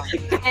wrong.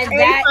 And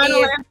that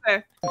is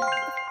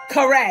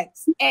correct.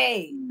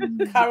 A,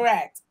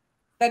 correct.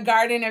 The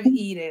Garden of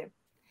Eden.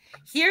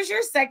 Here's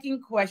your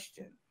second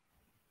question.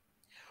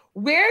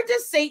 Where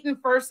does Satan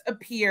first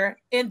appear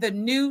in the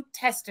New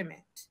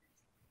Testament?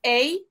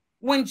 A,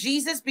 when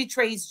Jesus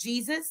betrays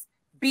Jesus.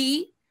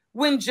 B,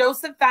 when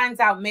Joseph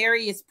finds out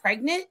Mary is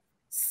pregnant.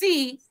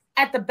 C,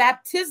 at the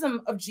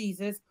baptism of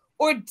Jesus.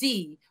 Or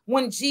D,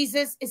 when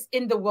Jesus is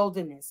in the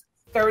wilderness.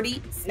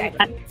 30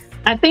 seconds.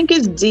 I think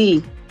it's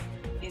D.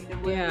 In the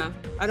Yeah,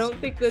 I don't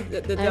think the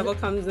devil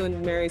comes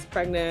when Mary's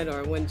pregnant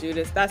or when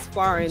Judas. That's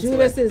far into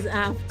Judas it. is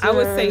after. I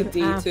would say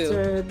D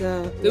too.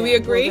 Do we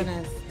agree?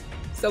 Wilderness.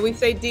 So we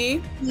say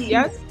D.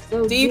 Yes.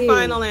 So D.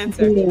 Final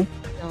answer. No.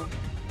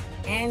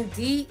 And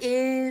D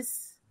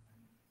is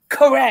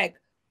correct.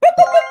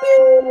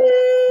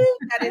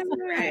 That is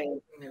correct.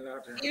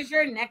 Here's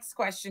your next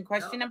question.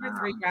 Question number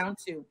 3, round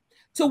 2.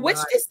 To which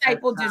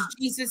disciple does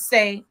Jesus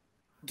say,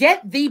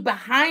 "Get thee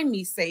behind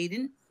me,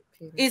 Satan"?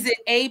 Is it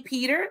A,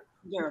 Peter?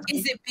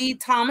 Is it B,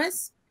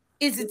 Thomas?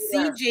 Is it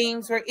C,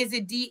 James? Or is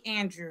it D,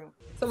 Andrew?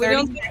 So we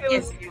don't think it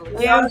was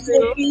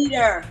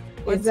Peter.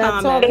 Is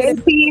that Hey,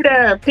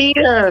 Peter.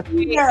 Peter.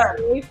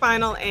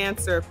 Final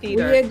answer,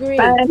 Peter. We agree.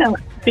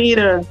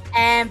 Peter.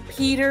 And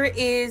Peter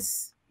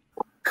is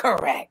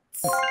correct.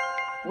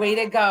 Way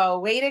to go.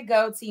 Way to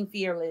go, Team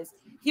Fearless.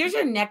 Here's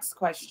your next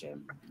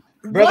question.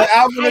 Brother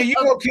Alvin, are you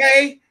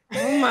okay?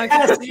 Oh my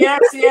God.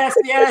 Yes.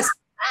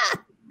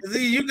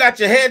 You got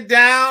your head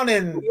down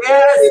and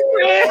Yes.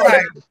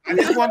 right. I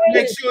just want to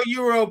make sure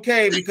you were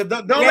okay because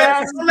don't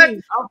let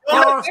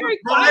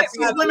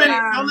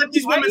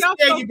these women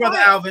scare you, Brother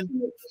Alvin.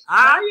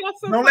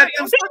 Don't let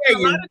them scare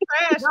you.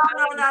 No,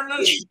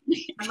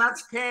 I'm not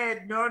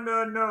scared. No.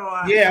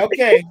 Yeah,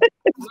 okay.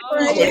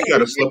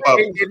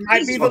 It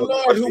might be the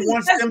Lord who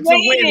wants them to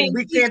win, and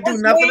we can't do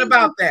nothing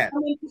about that.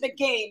 Coming to the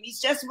game. He's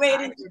just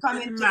waiting to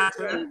come into the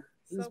game.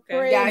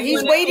 Okay. Yeah,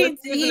 he's waiting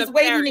to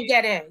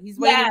get in. He's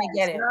waiting to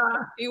get in.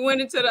 He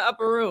went into the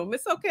upper room.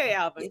 It's okay,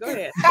 Alvin. Go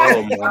ahead.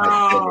 Oh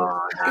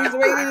my. He's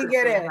waiting to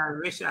get in.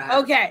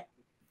 Okay.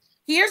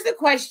 Here's the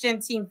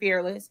question, Team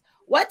Fearless.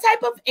 What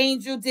type of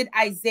angel did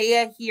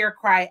Isaiah hear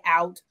cry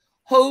out,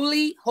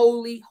 "Holy,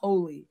 holy,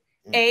 holy"?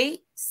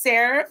 A,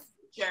 seraph,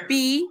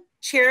 B,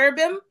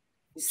 cherubim,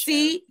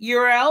 C,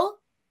 Uriel,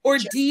 or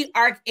D,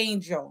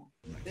 archangel?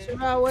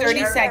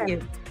 30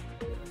 seconds.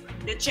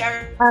 The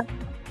cherub.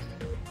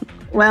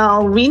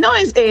 Well, we know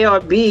it's A or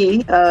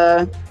B.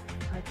 I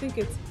think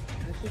it's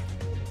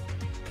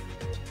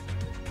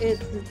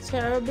the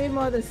cherubim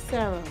or the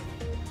seraph?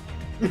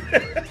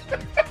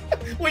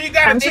 Well, you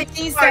got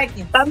 15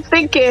 seconds. I'm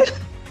thinking.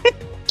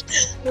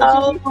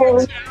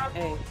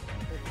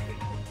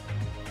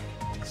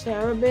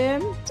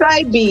 Cherubim.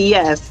 Try B,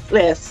 yes.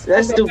 Let's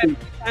do B.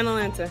 Final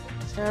answer.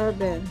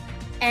 Cherubim.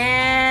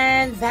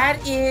 And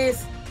that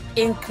is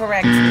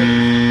incorrect.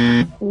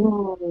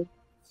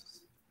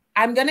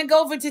 I'm going to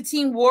go over to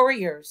Team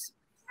Warriors.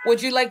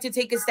 Would you like to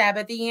take a stab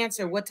at the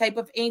answer? What type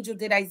of angel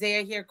did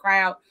Isaiah hear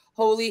cry out,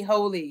 "Holy,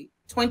 holy"?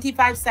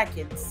 25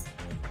 seconds.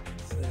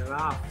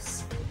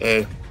 Seraphs.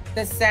 A.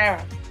 The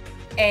seraph.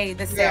 A,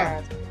 the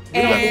seraph.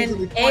 Yeah.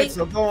 And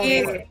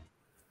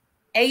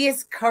A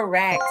is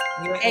correct.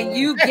 And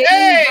you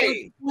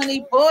gave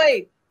 20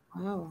 points.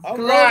 Oh. All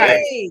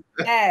right.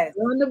 Yes.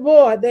 They're on the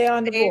board. They're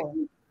on the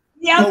board.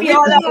 Yeah, we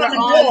all on the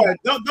board.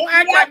 Don't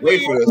act like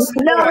Wait for this.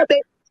 No,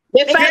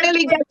 they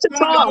finally get to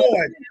talk. On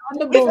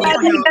the They board.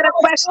 finally get a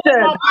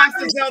question.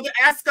 Pastor Zelda,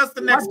 ask us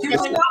the next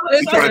question.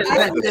 Please,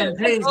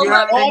 All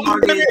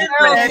the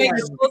women,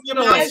 just put your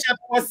mouth shut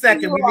for a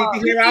second. We need to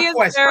hear our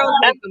question.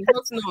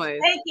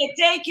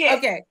 Take it.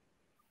 Okay.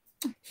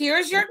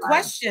 Here's your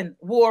question,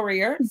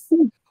 Warriors.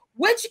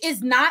 Which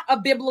is not a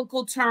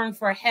biblical term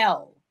for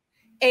hell?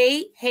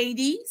 A,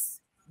 Hades,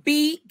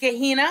 B,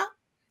 Gehenna,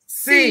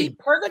 C,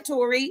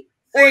 Purgatory,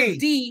 or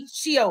D,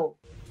 Sheol?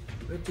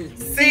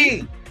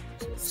 C.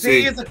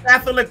 C is a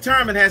Catholic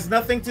term. It has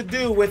nothing to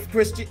do with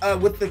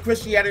the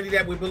Christianity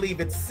that we believe.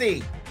 It's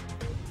C.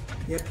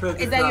 Yes,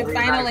 is that your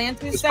final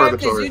answer, it's sir?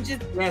 Because you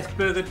just yes,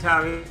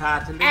 purgatory.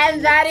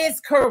 And that is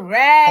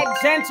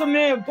correct,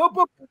 gentlemen. Boop,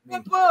 boop,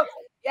 boop, boop.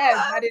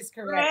 Yes, that is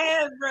correct.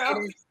 Yeah,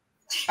 bro. It is.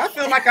 I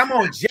feel like I'm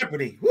on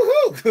Jeopardy.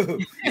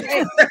 Woohoo!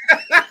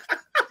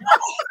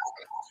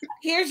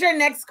 Here's your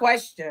next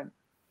question.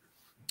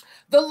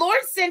 The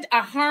Lord sent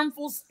a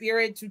harmful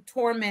spirit to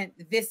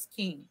torment this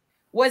king.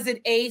 Was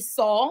it A,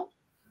 Saul?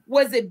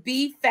 Was it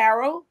B,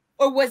 Pharaoh?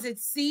 Or was it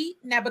C,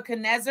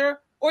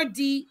 Nebuchadnezzar? Or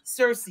D,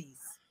 Xerxes?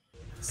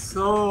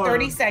 Saul.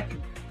 30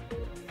 seconds.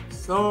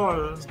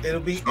 Saul. It'll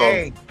be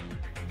A.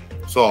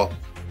 Saul.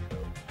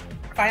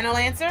 Final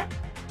answer?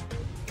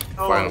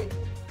 Final.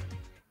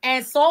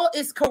 And Saul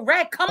is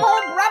correct. Come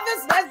on,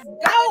 brothers. Let's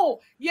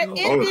go. You're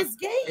in this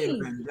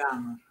game.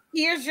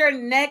 Here's your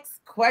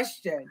next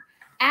question.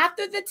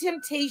 After the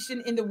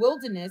temptation in the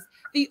wilderness,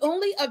 the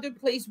only other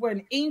place where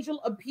an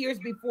angel appears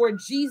before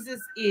Jesus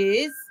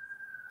is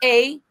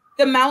A,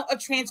 the Mount of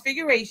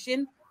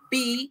Transfiguration,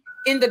 B,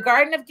 in the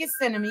Garden of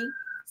Gethsemane,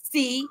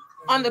 C,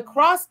 on the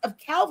cross of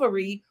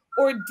Calvary,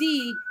 or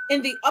D,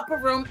 in the upper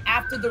room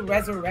after the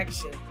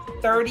resurrection.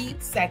 30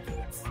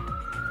 seconds.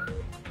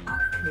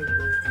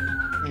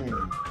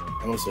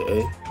 I'm gonna say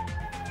A.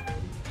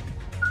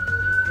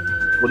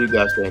 What do you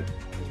guys think?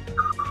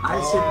 I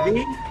said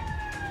B.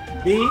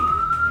 B.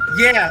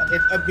 Yeah,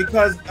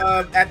 because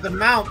at the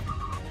mount,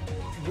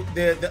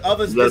 the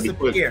others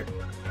disappear.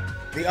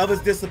 The others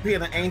disappear.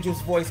 The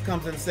angel's voice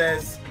comes and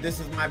says, "This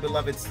is my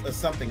beloved," or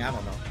something. I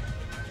don't know.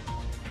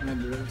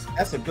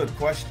 That's a good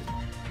question.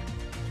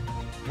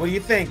 What do you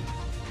think?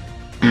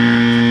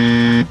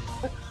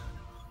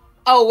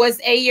 Oh, was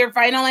A your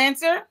final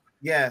answer?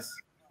 Yes.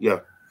 Yeah.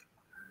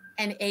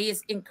 And A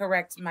is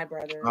incorrect, my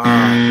brother.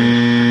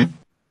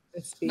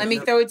 Let me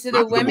throw it to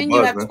the women.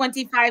 You have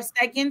 25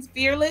 seconds.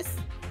 Fearless.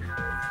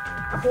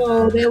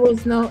 So there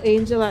was no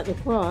angel at the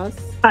cross.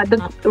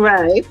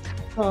 Right.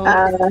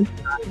 So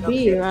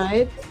B,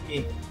 right?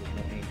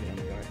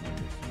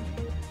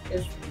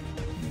 It's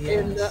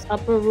in the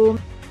upper room.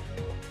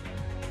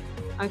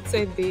 I'd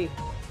say B,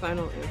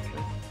 final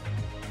answer.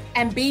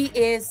 And B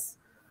is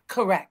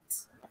correct.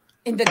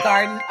 In the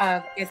Garden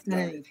of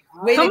Gethsemane.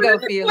 Way to go,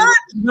 Fearless.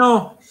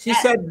 No, she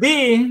said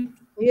B.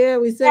 Yeah,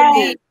 we said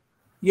B.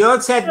 You all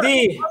said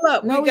B.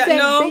 No, we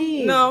said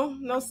B.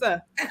 No,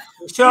 sir.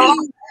 Sure.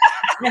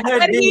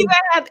 Let him hear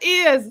that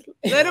ears.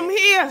 Let him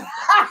hear.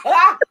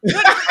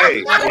 Hey,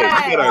 you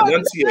gotta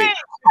enunciate.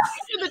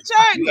 The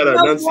church. You gotta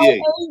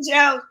enunciate.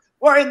 Angels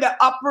were in the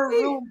upper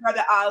room,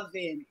 Brother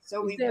Alvin.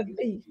 So we said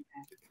B.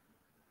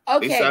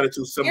 Okay,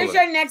 here's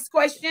your next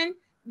question.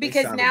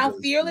 Because now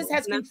Fearless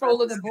has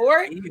control of the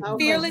board.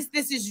 Fearless,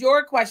 this is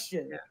your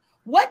question. Yeah.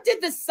 What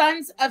did the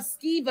sons of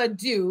Sceva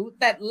do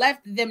that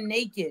left them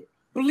naked,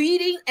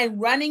 bleeding and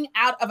running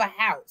out of a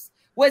house?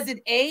 Was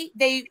it A,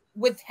 they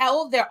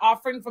withheld their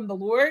offering from the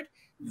Lord?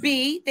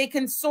 B, they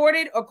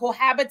consorted or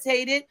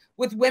cohabitated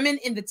with women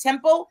in the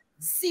temple?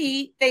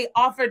 C, they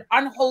offered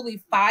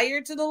unholy fire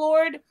to the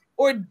Lord?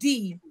 Or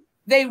D,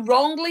 they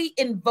wrongly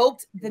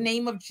invoked the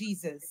name of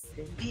Jesus?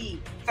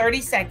 D.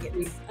 30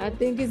 seconds. I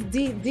think it's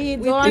D. D.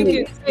 We think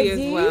it's D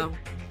as well.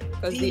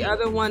 Because the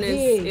other one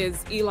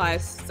is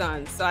Eli's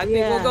son. So I think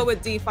we'll go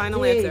with D.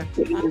 Final answer.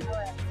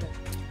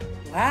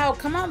 Wow,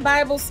 come on,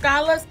 Bible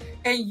scholars.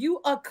 And you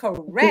are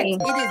correct.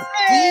 It is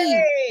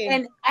D.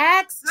 In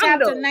Acts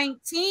chapter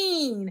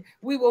 19,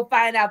 we will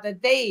find out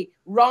that they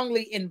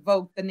wrongly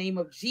invoked the name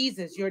of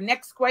Jesus. Your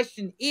next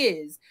question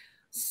is,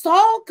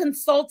 Saul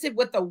consulted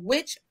with a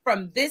witch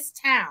from this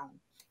town.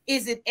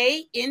 Is it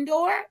A,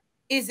 Endor?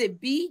 Is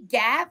it B,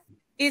 Gath?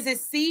 Is it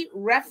C,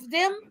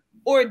 Rephidim?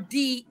 Or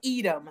D,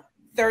 Edom?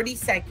 30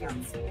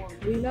 seconds.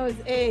 We know it's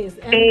A.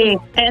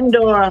 It's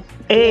Endor.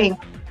 A.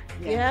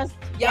 Yes.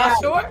 Y'all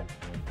sure?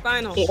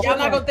 Final. Y'all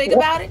not gonna think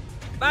about it?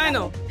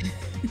 Final.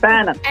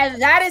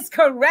 And that is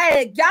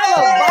correct. Y'all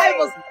are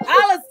Bible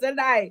scholars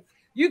tonight.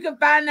 You can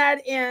find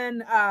that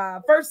in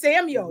 1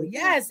 Samuel.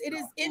 Yes, it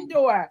is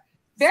Endor.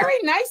 Very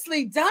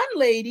nicely done,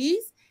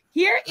 ladies.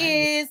 Here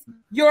is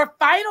your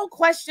final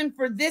question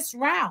for this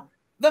round.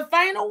 The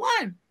final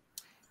one.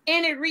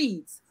 And it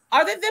reads,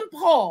 other than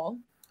Paul,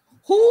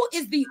 who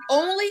is the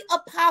only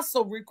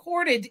apostle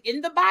recorded in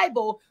the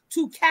Bible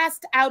to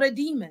cast out a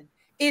demon?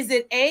 Is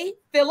it A,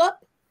 Philip?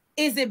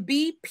 Is it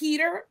B,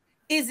 Peter?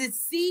 Is it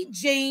C,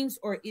 James?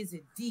 Or is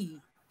it D,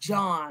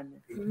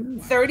 John?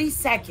 30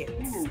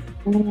 seconds.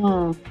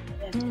 Who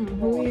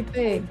do you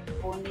think?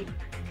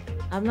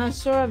 I'm not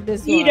sure of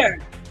this Peter.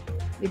 one.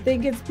 You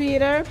think it's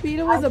Peter?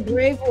 Peter was a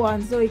brave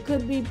one, so it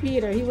could be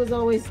Peter. He was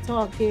always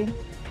talking.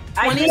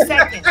 20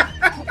 seconds.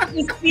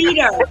 It's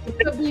Peter.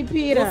 It could be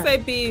Peter. We'll say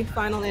B,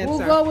 final answer.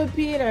 We'll go with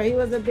Peter. He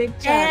was a big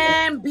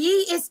child. And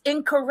B is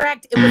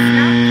incorrect. It was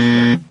not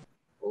Peter.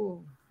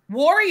 Ooh.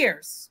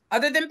 Warriors.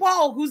 Other than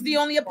Paul, who's the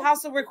only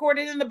apostle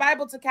recorded in the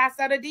Bible to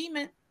cast out a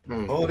demon?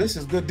 Oh, this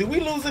is good. Did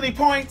we lose any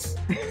points?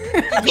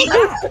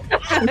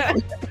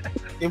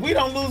 If we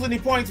don't lose any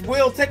points,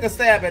 we'll take a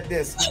stab at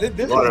this.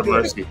 This Lord have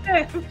mercy.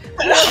 I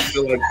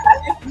feel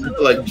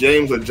like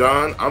James or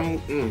John.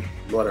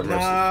 Lord have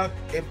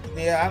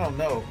mercy. I don't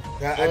know.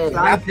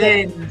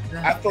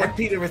 I thought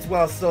Peter as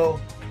well. So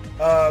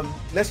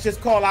let's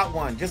just call out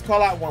one. Just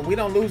call out one. We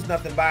don't lose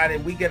nothing by it,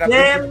 and we get up.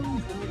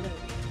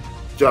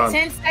 John.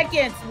 10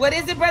 seconds. What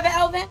is it, Brother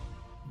Elvin?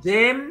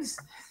 James.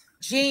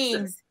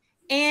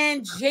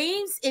 And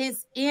James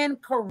is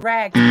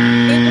incorrect.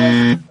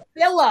 It was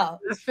Philip.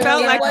 It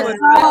felt like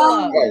Philip.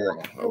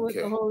 Okay.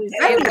 It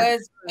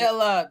was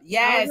Philip.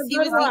 Yes, he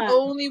was the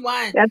only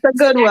one. That's a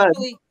good one.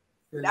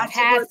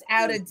 Cast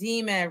out a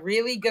demon.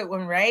 Really good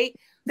one, right?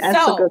 That's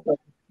a good one.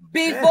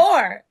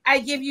 Before I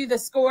give you the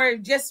score,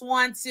 just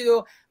want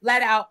to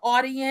let our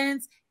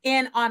audience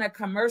in on a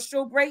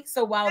commercial break.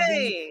 So while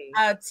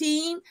the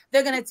team,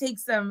 they're going to take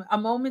a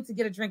moment to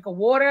get a drink of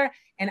water,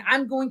 and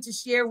I'm going to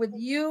share with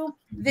you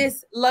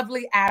this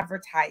lovely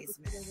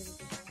advertisement.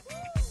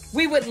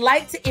 We would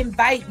like to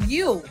invite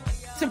you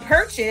to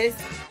purchase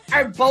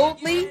our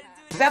Boldly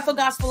Bethel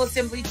Gospel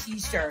Assembly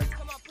t-shirt.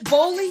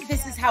 Boldly,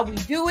 this is how we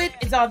do it.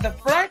 It's on the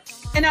front,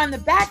 and on the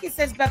back it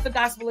says Bethel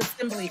Gospel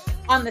Assembly.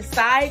 On the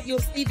side, you'll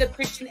see the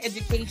Christian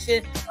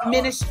Education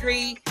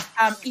Ministry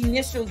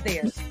initials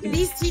there.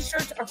 These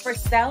t-shirts are for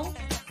sale.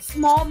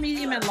 Small,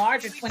 medium, and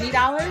large are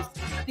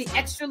 $20. The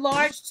extra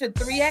large to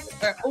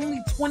 3X are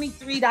only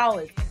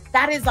 $23.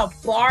 That is a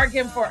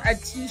bargain for a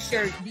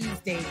t-shirt these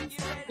days,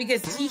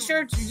 because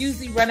t-shirts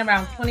usually run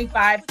around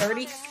 $25,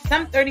 $30,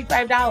 some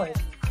 $35.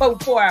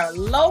 But for a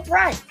low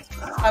price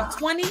of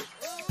 $20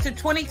 to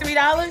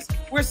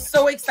 $23, we're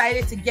so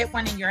excited to get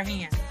one in your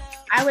hand.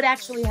 I would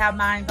actually have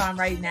mine on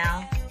right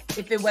now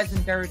if it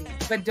wasn't dirty,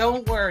 but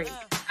don't worry,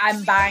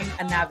 I'm buying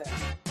another.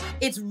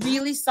 It's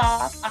really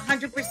soft,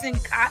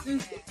 100%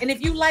 cotton. And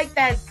if you like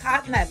that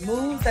cotton that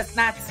moves, that's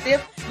not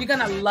stiff, you're going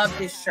to love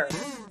this shirt.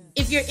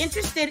 If you're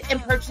interested in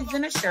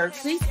purchasing a shirt,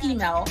 please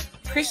email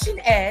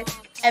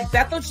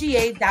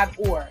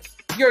christianed@bethelga.org.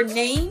 Your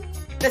name,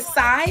 the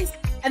size,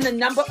 and the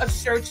number of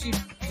shirts you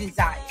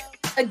desire.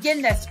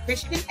 Again, that's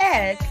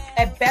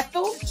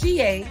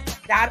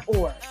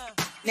christianed@bethelga.org.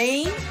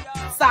 Name,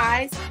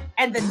 size,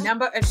 and the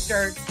number of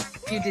shirts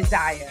you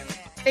desire.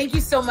 Thank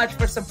you so much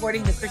for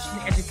supporting the Christian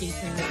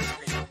Education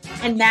Ministry.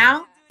 And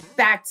now,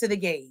 back to the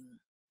game.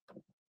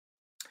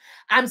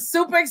 I'm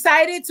super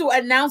excited to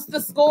announce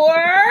the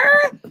score.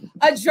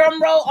 A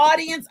drum roll,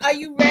 audience. Are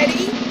you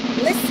ready?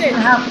 Listen,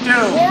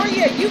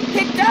 Warrior, you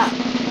picked up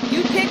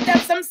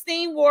some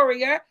steam,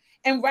 Warrior.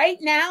 And right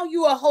now,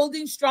 you are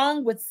holding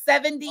strong with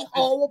 70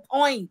 whole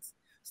points.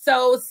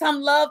 So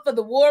some love for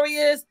the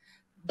Warriors.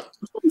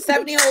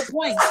 70 whole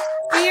points.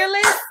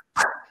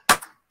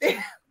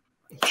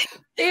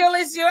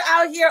 Fearless, you're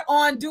out here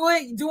on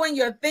doing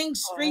your thing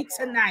street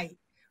tonight.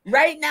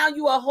 Right now,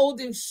 you are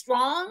holding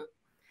strong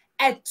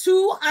at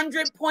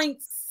 200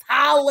 points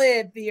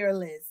solid,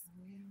 Fearless.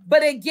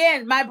 But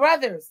again, my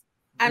brothers,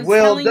 I'm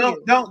telling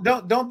you.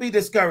 Don't be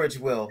discouraged,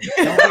 Will.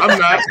 I'm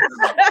not.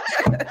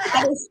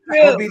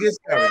 Don't be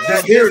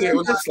discouraged. It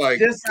was just like,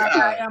 yes,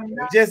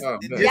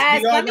 let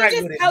me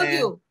just tell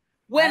you.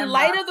 When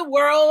Light of the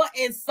World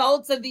and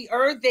Salt of the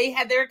Earth, they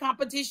had their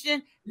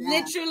competition,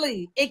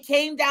 literally, it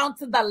came down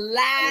to the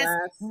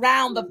last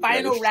round, the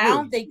final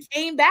round. They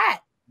came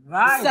back.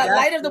 Right, so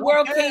Light of the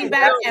World came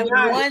back and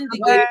won the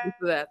game.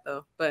 For that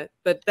though, but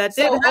that did.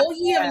 So, oh,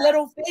 ye of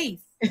little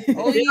faith.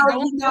 Oh, ye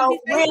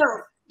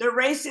the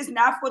race is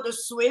not for the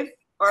swift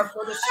or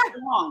for the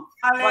strong.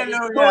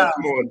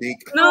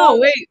 No,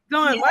 wait,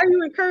 Dawn, why are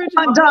you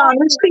encouraging? Dawn,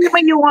 which team are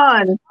you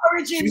on?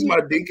 She's my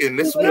deacon.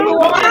 This woman.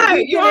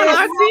 You're on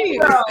our team.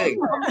 Come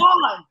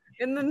on.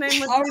 In the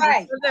name of all Jesus,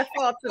 right. that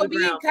fall to so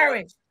be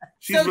encouraged.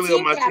 She's really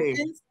on my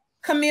team.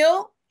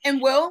 Camille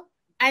and Will,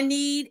 I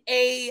need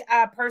a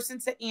person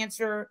to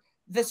answer.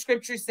 The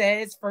scripture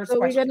says first so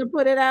question. We're going to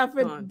put it out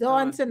for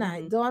Dawn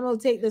tonight. Dawn will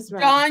take this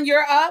round. Dawn,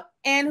 you're up.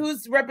 And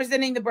who's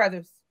representing the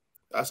brothers?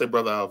 I say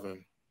Brother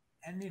Alvin.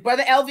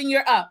 Brother Elvin,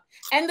 you're up.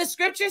 And the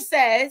scripture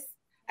says,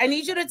 I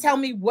need you to tell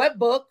me what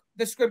book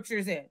the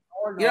scripture's in.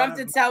 You don't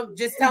have to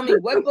just tell me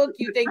what book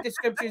you think the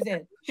scripture's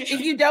in.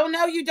 If you don't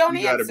know, you don't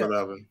answer. Got it, Brother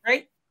Alvin.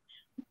 Right?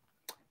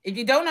 If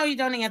you don't know, you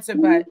don't answer,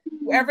 but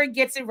whoever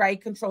gets it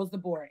right controls the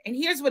board. And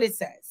here's what it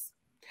says.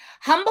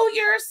 Humble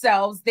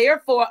yourselves,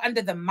 therefore,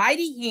 under the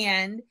mighty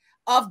hand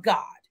of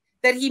God,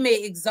 that he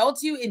may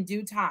exalt you in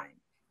due time,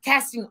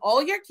 casting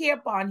all your care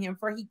upon him,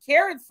 for he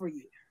careth for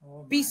you.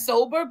 Be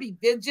sober, be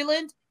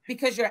vigilant,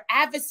 because your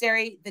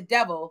adversary, the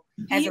devil,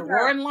 as a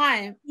roaring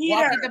lion,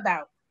 walketh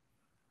about.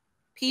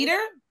 Peter?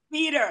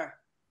 Peter.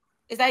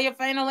 Is that your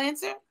final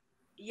answer?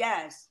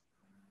 Yes.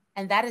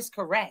 And that is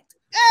correct.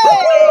 Hey!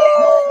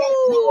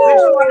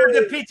 Which one of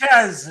the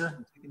Peters?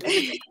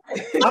 You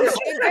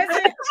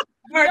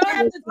don't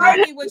have to tell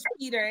me which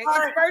Peter.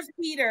 It's First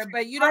Peter,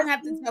 but you don't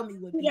have to tell me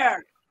what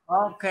Peter.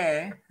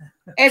 Okay.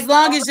 As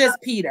long as just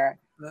Peter.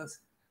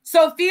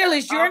 So,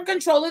 Fearless, you're in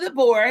control of the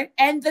board,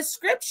 and the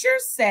scripture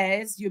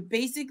says you're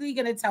basically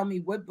going to tell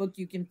me what book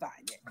you can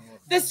find it.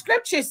 The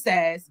scripture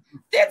says,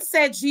 then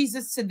said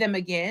Jesus to them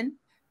again,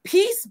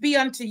 peace be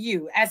unto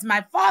you, as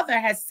my Father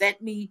has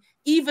sent me,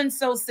 even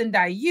so send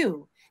I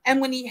you.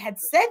 And when he had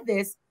said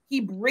this,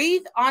 he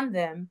breathed on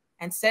them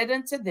and said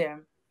unto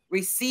them,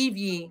 receive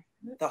ye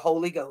the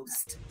Holy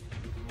Ghost.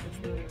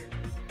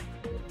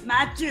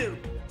 Matthew.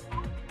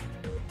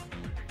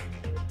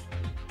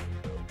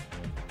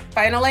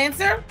 Final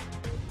answer?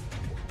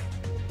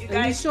 You guys,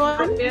 are you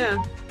sure?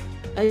 Yeah.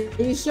 Are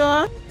you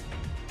sure?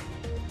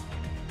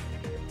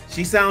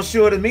 She sounds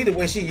sure to me the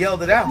way she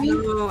yelled it out. We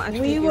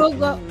will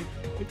go.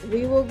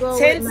 We will go.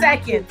 10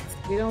 seconds.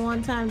 We don't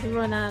want time to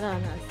run out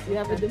on us. You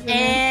have a different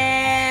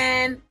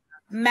and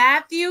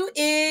Matthew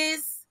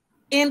is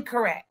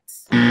incorrect.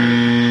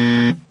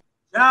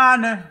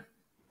 John.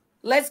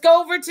 Let's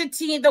go over to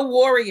the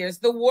Warriors.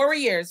 The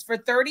Warriors for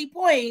 30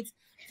 points.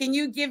 Can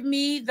you give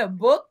me the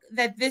book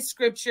that this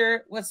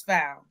scripture was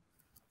found?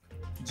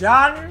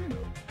 John.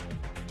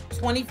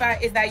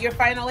 25. Is that your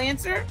final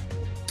answer?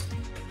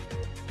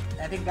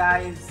 Any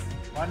guys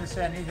want to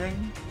say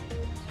anything?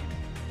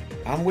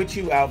 I'm with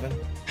you, Alvin.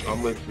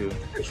 I'm with you.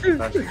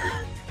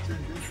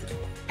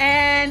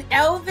 And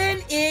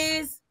Elvin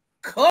is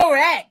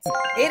correct.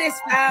 It is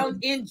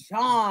found in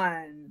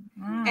John.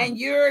 And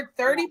you're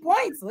 30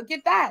 points. Look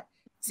at that.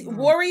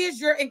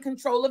 Warriors, you're in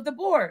control of the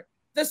board.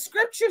 The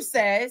scripture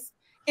says,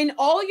 in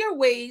all your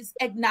ways,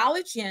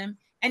 acknowledge him,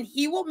 and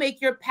he will make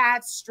your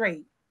path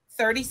straight.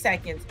 30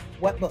 seconds.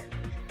 What book?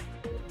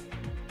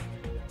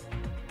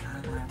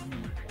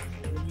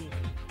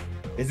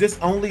 Is this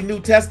only New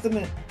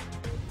Testament?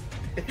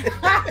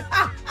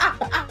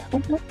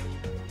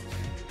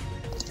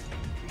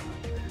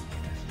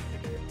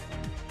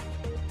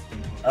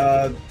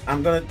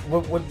 I'm gonna.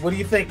 What do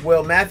you think,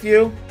 Will?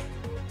 Matthew?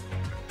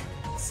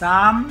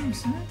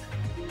 Psalms.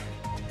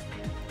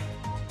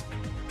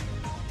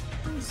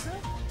 answer?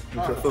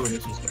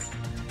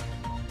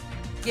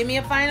 Give me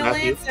a final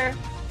Matthew. answer.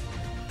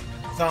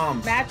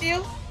 Psalms.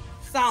 Matthew?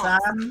 Psalms.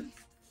 Sam.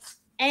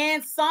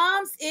 And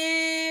Psalms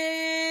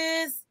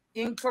is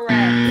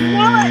incorrect.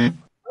 What?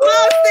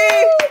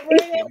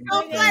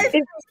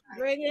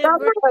 Bring it. Go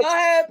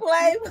ahead,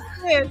 play.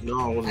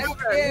 No, it wasn't.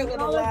 Yeah, with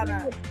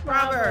Alana.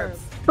 Proverbs.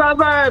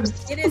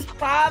 Proverbs. It is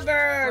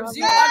Proverbs.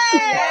 You are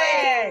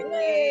correct.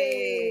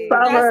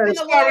 Proverbs.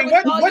 Sorry,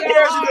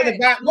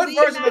 what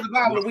version of the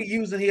Bible are we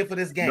using here for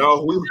this game?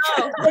 No, we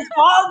It's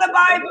all the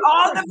Bible,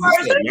 all the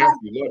verses.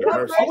 Matthew, Lord have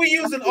mercy. Are we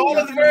using all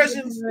of the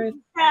versions?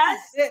 Yes.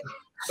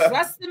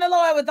 Trust in the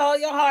Lord with all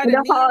your heart. Your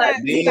And lean heart.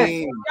 not-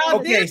 Dang.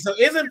 Okay, so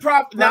isn't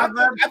now? I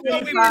Proverbs thought we were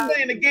 25.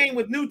 playing a game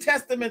with New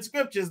Testament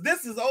scriptures.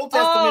 This is Old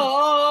Testament.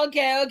 Oh,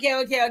 okay.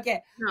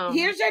 No.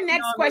 Here's your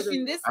next No,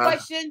 question. This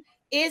question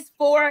is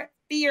for I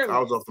fearless.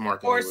 was off the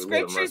mark. Or anyway, Lord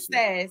have scripture mercy.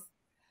 says,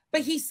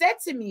 but he said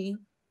to me,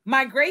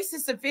 my grace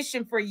is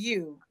sufficient for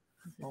you,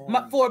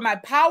 for my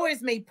power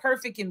is made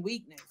perfect in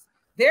weakness.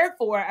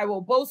 Therefore, I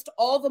will boast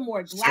all the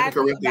more gladly about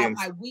Corinthians.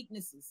 my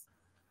weaknesses.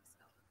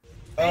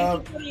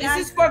 This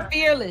is for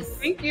fearless.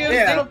 Thank you.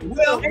 Yeah, Thank you.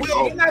 Will,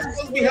 you're not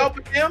supposed to be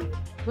helping him.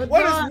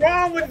 What is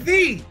wrong with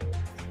thee?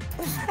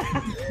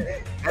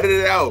 Edit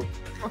it out.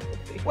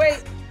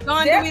 Wait,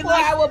 Dawn, do we therefore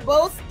like I will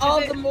boast all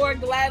it- the more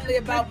gladly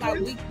about my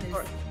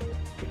weakness.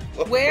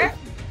 Where?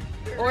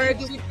 or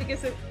do we think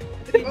it's a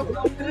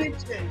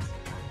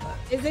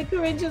Is it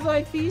Corinthians or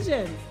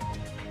Ephesians?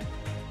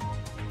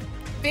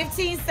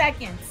 15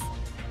 seconds.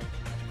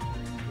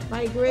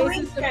 My grace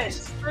is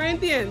Corinthians.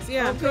 Corinthians?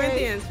 Yeah, Okay.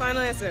 Corinthians.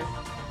 Final answer.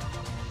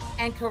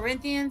 And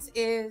Corinthians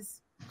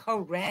is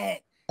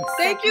correct.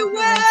 Thank you,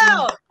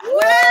 Will.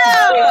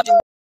 Will.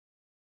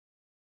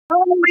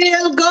 Go,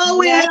 Will. Go,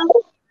 Will.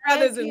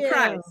 Brothers Thank in you.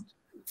 Christ.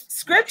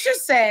 Scripture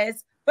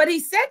says, but he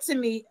said to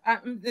me,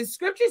 the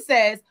scripture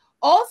says,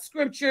 all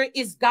scripture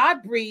is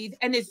God-breathed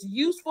and is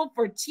useful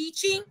for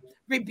teaching,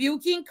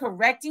 rebuking,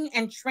 correcting,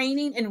 and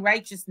training in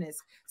righteousness,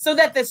 so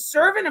that the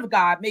servant of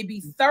God may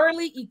be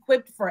thoroughly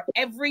equipped for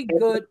every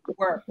good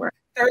work.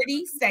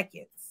 30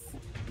 seconds.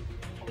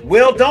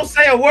 Will, don't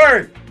say a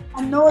word.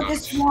 I know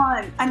this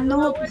one. I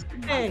know this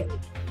Hey,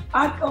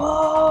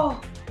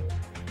 Oh.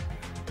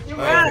 You're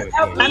right.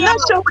 Help me I'm not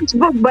out. sure which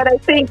book, but I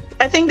think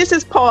this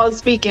is Paul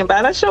speaking, but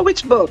I'm not sure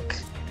which book.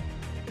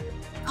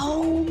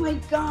 Oh my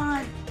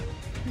God.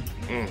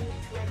 Can't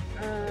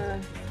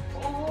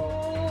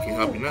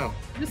help you now.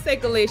 Just say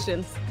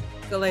Galatians.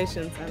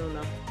 Galatians. I don't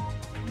know.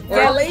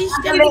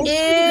 Galatians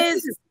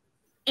is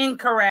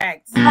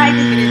incorrect. Right.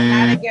 It is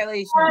not a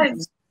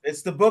Galatians.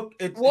 It's the book.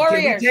 Can we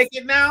Warriors. take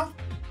it now?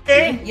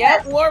 Hey,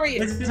 Yes,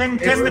 Warriors. it's in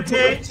It's the book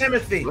Timothy. of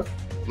Timothy.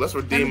 Let's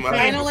redeem my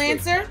Final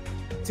answer.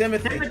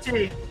 Timothy.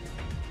 Timothy.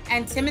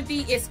 And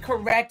Timothy is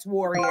correct,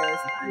 Warriors.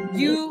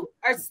 You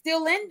are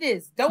still in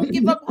this. Don't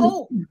give up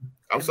hope.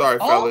 I'm sorry,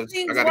 All fellas.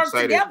 things I got work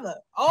excited. together.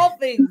 All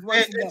things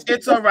work together.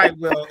 It's all right,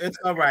 Will. It's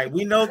all right.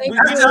 We know. We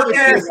That's know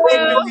okay. we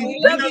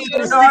know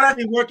you're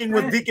secretly working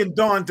with Deacon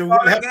Dawn to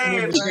help him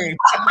win the game.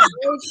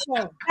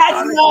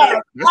 That's love.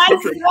 That That's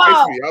scripture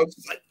love. excites me. I was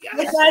just like, yes.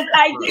 Because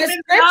I The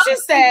didn't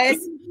scripture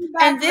says,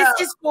 and this love.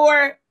 is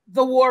for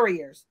the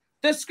Warriors.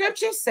 The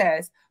scripture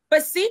says,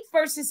 but seek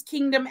first his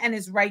kingdom and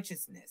his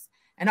righteousness,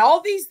 and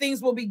all these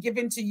things will be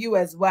given to you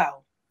as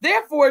well.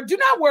 Therefore, do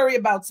not worry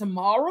about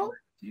tomorrow,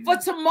 for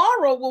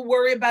tomorrow will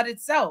worry about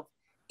itself.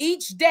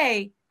 Each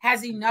day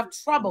has enough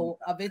trouble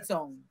of its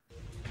own.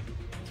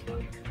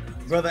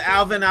 Brother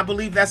Alvin, I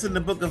believe that's in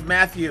the book of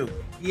Matthew.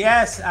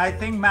 Yes, I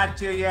think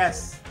Matthew,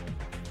 yes.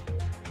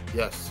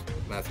 Yes,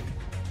 Matthew.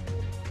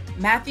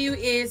 Matthew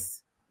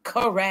is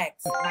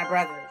correct, my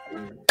brother.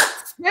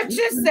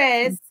 Scripture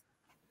says,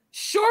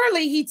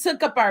 surely he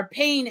took up our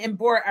pain and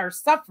bore our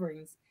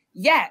sufferings,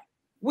 yet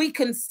we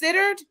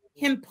considered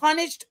him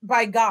punished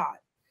by God,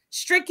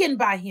 stricken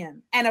by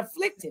him, and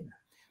afflicted.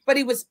 But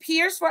he was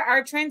pierced for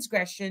our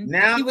transgression.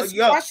 Now, he was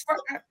yo. crushed for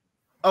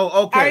Oh,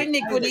 our okay.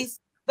 iniquities.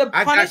 The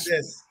I got punishment,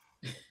 this.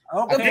 the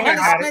Okay. I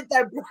got punishment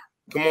that.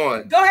 Come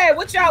on. Go ahead.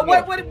 What y'all?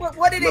 What it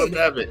Let's is?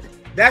 have it.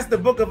 That's the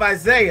book of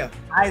Isaiah.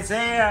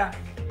 Isaiah.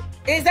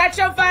 Is that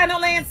your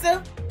final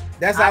answer?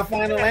 That's our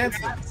final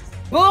answer.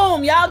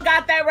 Boom! Y'all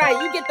got that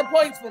right. You get the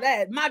points for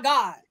that. My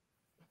God.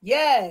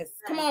 Yes.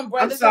 Come on,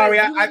 brother. I'm sorry.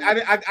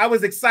 I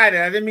was excited.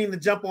 I didn't mean to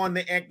jump on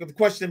the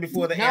question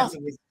before the No. answer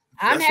was.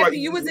 I'm That's happy right.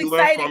 you was We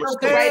learned excited from with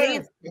the mistakes. right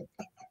answer.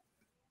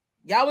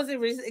 Y'all was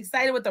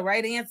excited with the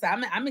right answer.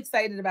 I'm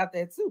excited about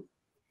that too.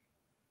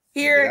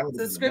 Yeah, Here that would've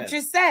the been the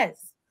scripture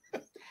says,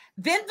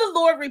 then the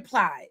Lord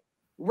replied,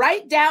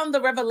 write down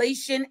the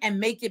revelation and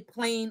make it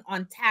plain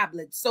on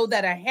tablets so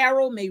that a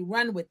herald may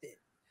run with it.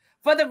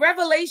 For the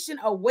revelation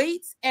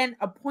awaits an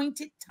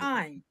appointed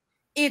time.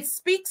 It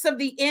speaks of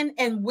the end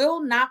and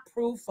will not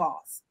prove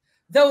false.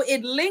 Though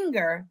it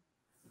linger,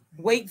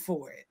 wait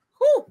for it.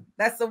 Whew,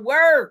 that's the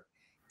word.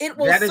 It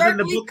will That is in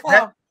the certainly book.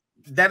 come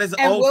That is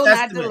and Old will not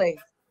Testament. delay.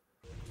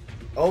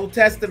 Old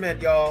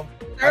Testament, y'all.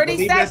 30 I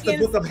believe that's the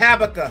seconds. book of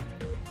Habakkuk.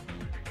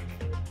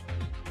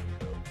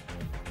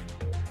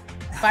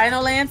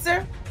 Final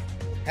answer?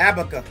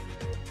 Habakkuk.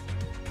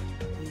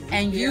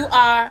 And you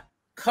are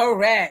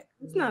correct.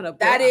 It's not a book.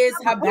 That is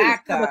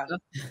Habakkuk.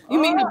 You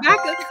mean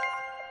Habakkuk?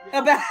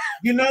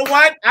 You know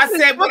what? I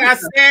said what I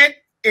said,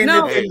 and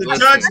the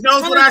judge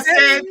knows what I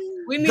said.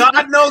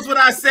 God knows what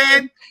I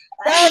said.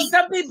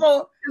 Some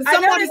people,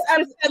 somebody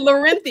said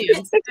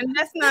Laurentians, and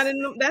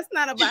that's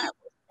not a Bible.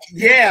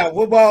 Yeah,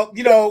 well,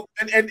 you know,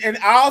 and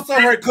I also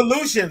heard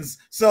collusions.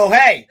 So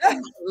hey,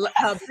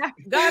 God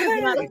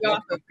is not the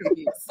God of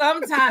confusion.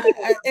 Sometimes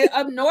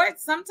up north,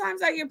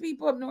 sometimes I hear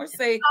people up north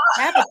say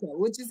Habakkuk,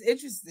 which is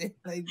interesting.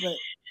 Like, but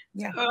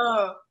yeah,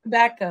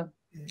 Habakkuk.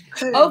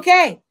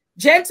 Okay,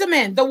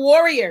 gentlemen, the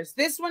warriors.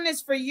 This one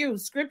is for you.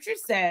 Scripture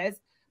says,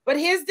 "But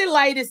his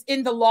delight is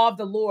in the law of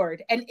the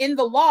Lord, and in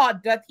the law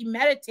doth he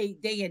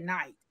meditate day and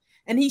night.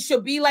 And he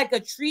shall be like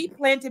a tree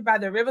planted by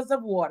the rivers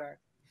of water,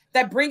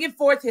 that bringeth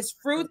forth his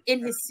fruit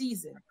in his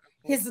season.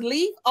 His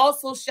leaf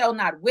also shall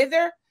not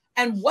wither,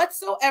 and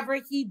whatsoever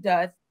he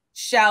doth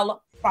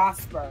shall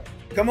prosper."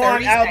 Come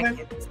on, Alvin.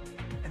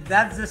 And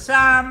that's the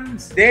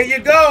Psalms. There you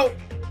go.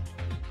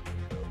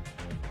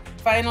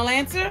 Final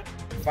answer?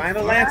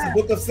 Final answer,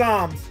 Book of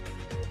Psalms.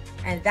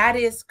 And that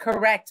is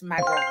correct, my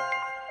brother.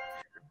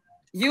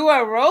 You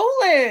are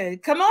rolling.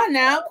 Come on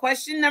now.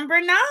 Question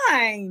number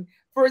 9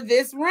 for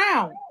this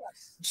round.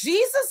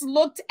 Jesus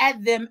looked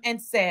at them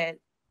and said,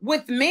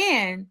 "With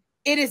man,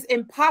 it is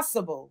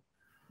impossible,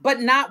 but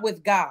not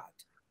with God.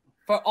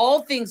 For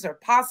all things are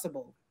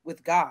possible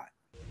with God."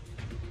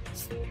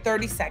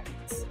 30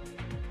 seconds.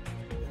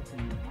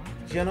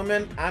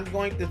 Gentlemen, I'm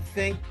going to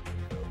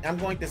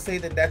say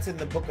that that's in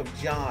the book of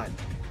John.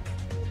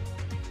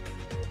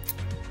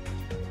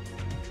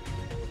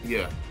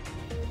 Yeah.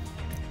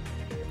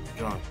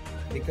 John.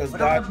 Because What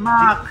God. about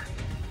Mark?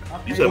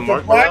 You said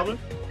Mark, what? Alvin?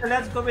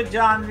 Let's go with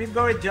John. We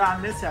go with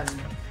John. Listen.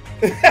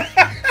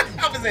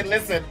 I was saying,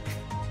 listen.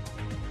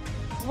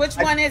 Which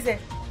one is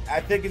it?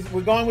 I think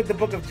we're going with the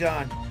book of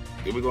John.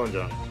 Here we going,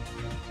 John.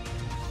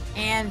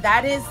 And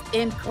that is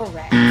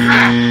incorrect.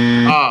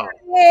 Oh.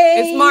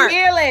 Hey, It's Mark.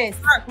 Fearless.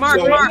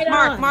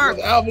 Mark.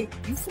 Alvin,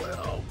 you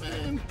oh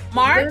man.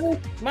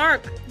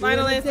 Mark.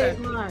 Final answer.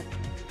 Mark.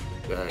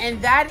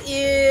 And that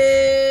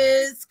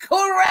is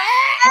correct.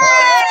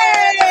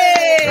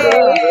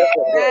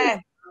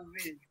 Yes.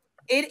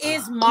 It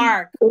is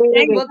Mark.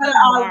 Thank you, Book of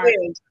Mark.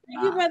 Alvin.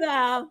 Thank you, Brother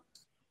Al.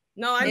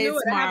 No, I knew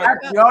It's it. I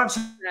Mark. had Yours.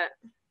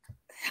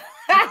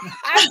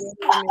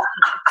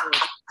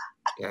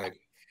 Hey,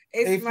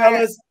 It's Mark.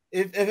 fellas,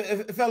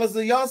 if fellas,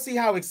 do y'all see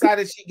how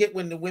excited she get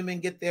when the women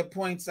get their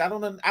points? I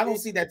don't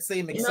see that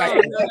same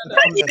excitement.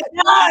 Yes.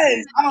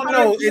 I don't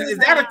know. Is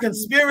that a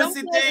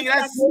conspiracy thing?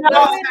 That's what's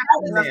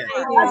happening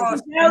there.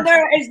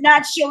 Zelda is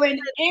not showing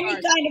any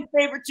kind of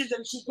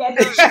favoritism. She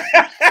gets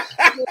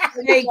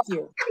Thank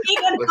you.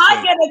 even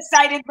I get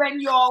excited when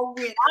you all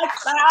win. I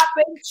clap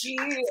and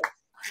cheer.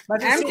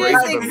 But I'm see, just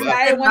like,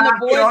 excited when the Mark,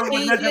 board you all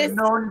would not changes. have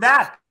known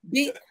that.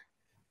 Be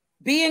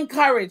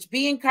encouraged.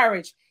 Be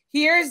encouraged.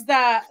 Here's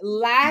the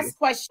last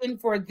question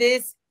for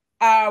this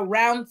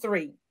round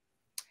 3.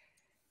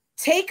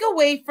 "Take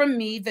away from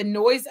me the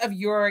noise of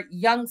your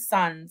young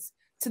sons.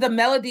 To the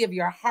melody of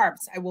your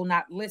harps I will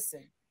not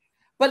listen.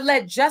 But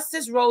let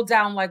justice roll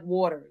down like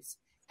waters,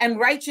 and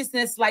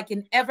righteousness like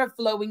an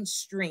ever-flowing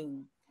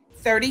stream."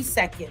 30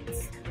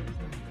 seconds.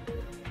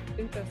 I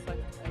think that's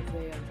like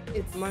Isaiah.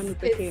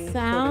 It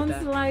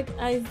sounds like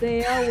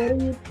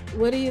Isaiah.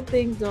 What do you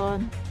think,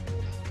 Dawn?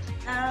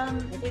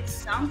 It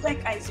sounds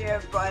like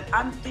Isaiah, but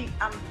I'm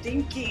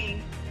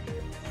thinking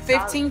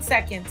 15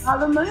 seconds.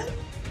 Solomon.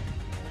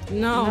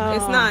 No,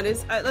 it's not.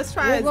 It's let's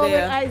try We'll go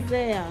with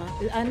Isaiah.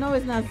 Isaiah. I know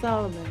it's not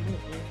Solomon.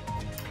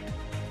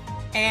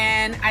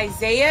 And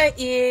Isaiah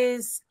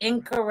is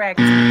incorrect.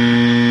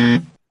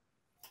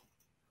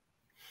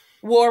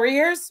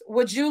 Warriors,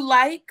 would you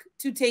like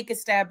to take a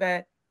stab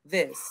at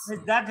this?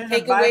 Is that in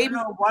Take the away-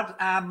 Bible or what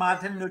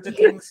Martin Luther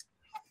King's?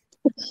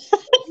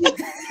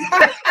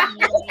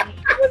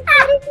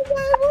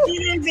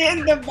 It is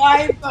in the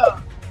Bible.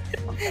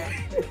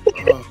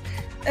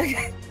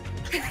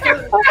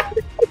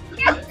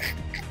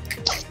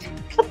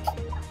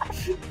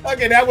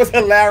 Okay, that was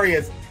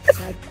hilarious.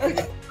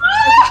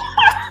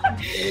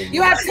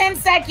 You have 10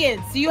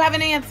 seconds. Do you have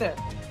an answer?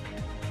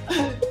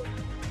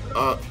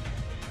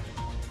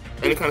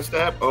 Any kind of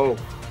stab? Oh.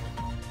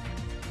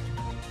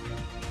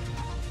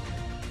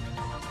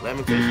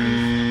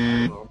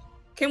 Lamentations.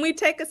 Can we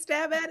take a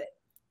stab at it?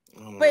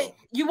 But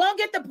you won't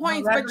get the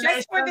points, but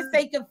just for the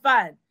sake of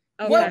fun.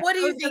 Okay. What do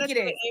you think it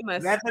is?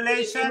 Amos.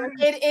 Revelation.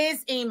 It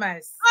is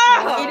Amos.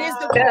 Oh.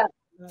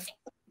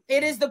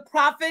 It is the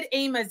prophet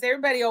Amos.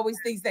 Everybody always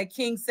thinks that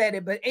King said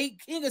it, but King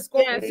of Yeah,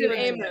 Scorpio. it's in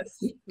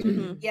Amos.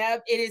 Mhm. Yeah,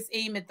 it is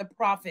Amos, the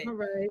prophet. All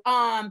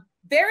right.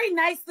 Very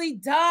nicely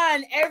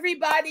done.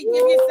 Everybody give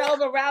yourself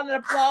a round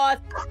of applause.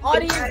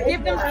 Audience,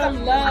 give them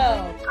some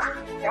love.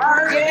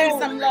 Give them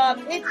some love.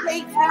 It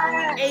takes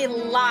a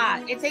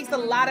lot. It takes a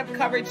lot of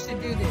courage to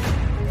do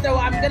this. So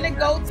I'm gonna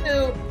go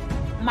to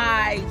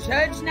my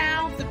judge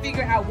now to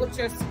figure out what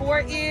your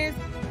score is.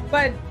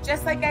 But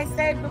just like I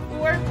said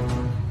before,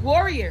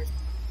 Warriors,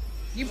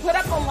 You put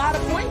up a lot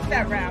of points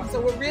that round,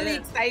 so we're really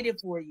excited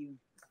for you.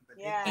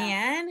 Yeah.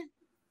 And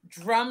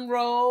drum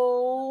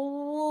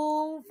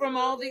roll from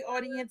all the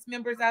audience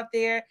members out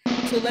there.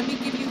 So let me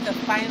give you the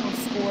final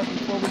score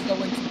before we go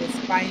into this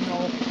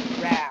final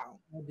round.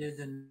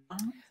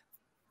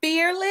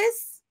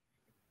 Fearless,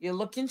 you're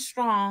looking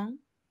strong.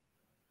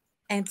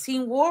 And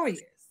Team Warriors,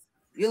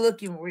 you're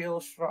looking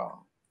real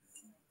strong.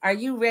 Are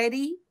you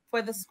ready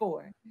for the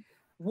score?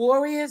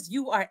 Warriors,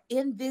 you are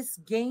in this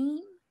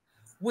game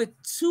with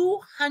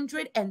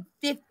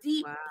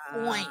 250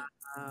 points.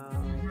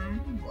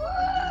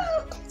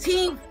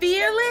 Team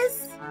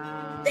Fearless,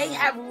 they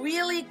have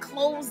really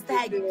closed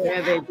that gap.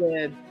 Yeah, they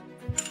did.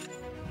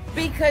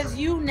 Because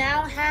you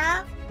now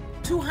have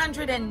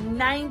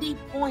 290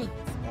 points.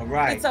 All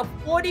right. It's a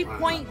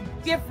 40-point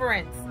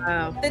difference.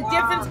 Wow. The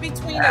difference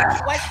between a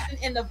question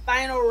and the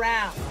final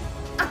round.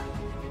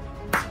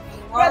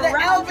 Brother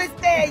Elvis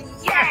said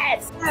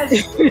yes.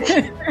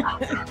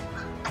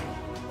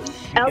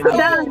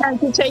 Elvis, are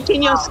you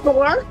taking your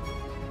score?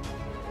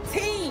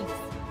 Teams,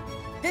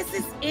 this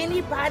is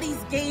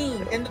anybody's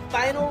game in the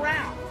final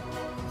round.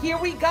 Here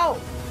we go.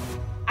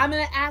 I'm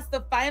going to ask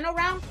the final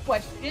round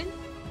question,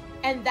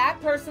 and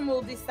that person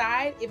will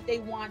decide if they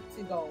want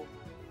to go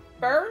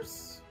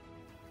first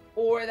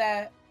or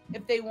that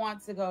if they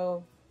want to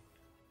go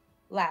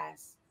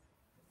last.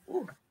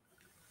 Ooh.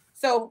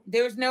 So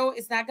there's no,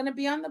 it's not going to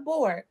be on the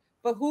board,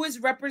 but who is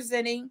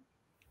representing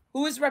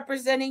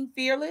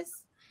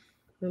Fearless?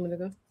 Want me to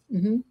go?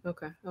 Mm-hmm.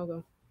 Okay, I'll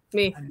go.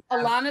 Me.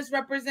 Alana's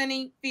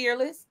representing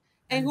Fearless.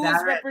 And who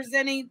is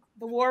representing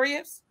the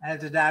Warriors?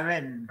 Elder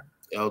Darren.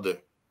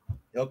 Elder.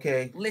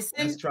 Okay.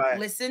 Listen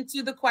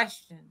to the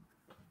question.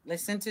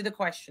 Listen to the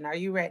question. Are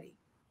you ready?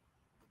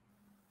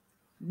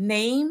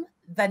 Name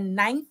the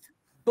 9th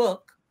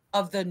book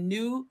of the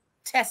New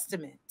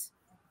Testament.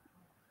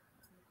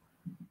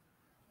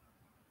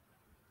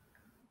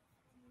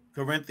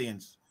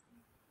 Corinthians.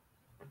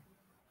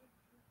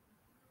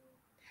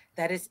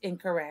 That is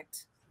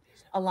incorrect.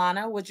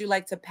 Alana, would you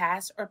like to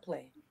pass or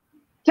play?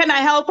 Can I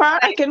help her?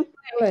 I can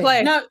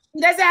Play. No,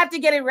 she doesn't have to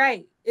get it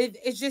right.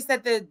 It's just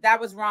that that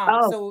was wrong.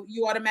 Oh. So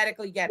you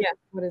automatically get it. Yeah.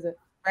 What is it?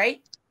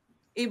 Right?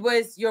 It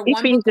was your one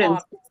book Ephesians.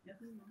 off.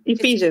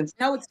 Ephesians.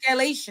 No, it's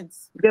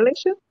Galatians.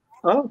 Galatians?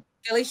 Oh.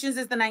 Galatians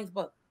is the 9th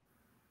book.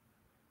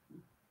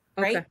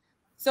 Right? Okay.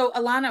 So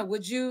Alana,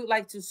 would you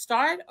like to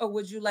start or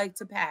would you like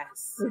to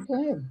pass?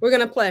 Okay. We're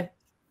gonna play.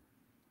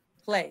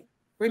 Play.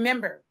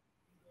 Remember,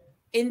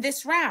 in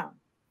this round,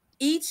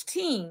 each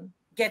team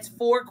gets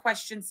 4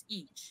 questions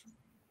each.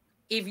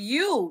 If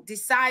you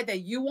decide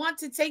that you want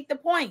to take the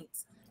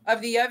points of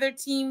the other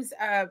teams,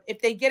 if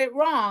they get it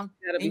wrong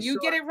and you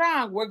get it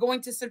wrong, we're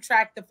going to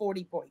subtract the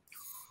 40 points.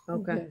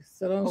 Okay.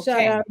 So don't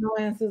shout out no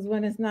answers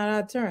when it's not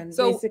our turn.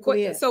 So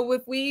basically, so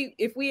if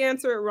we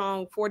answer it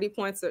wrong, 40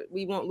 points,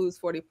 we won't lose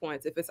 40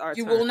 points if it's our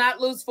You turn. will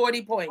not lose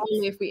 40 points.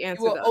 Only if we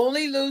answer. You will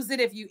only lose it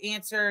if you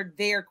answer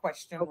their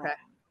question wrong.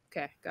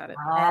 Okay, got it.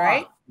 All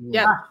right?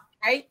 Yeah.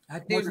 Right?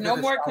 There's no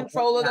more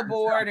control of the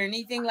board or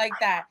anything like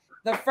that.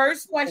 The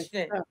first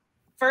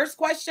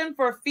question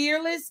for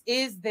Fearless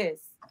is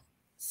this.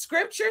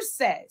 Scripture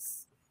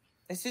says,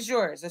 this is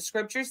yours. The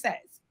scripture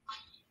says,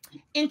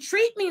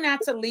 entreat me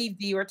not to leave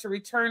thee or to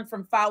return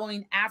from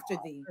following after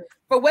thee.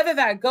 For whether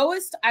thou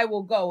goest, I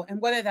will go, and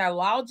whether thou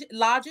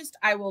lodgest,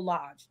 I will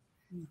lodge.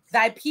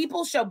 Thy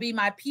people shall be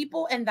my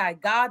people, and thy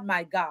God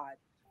my God.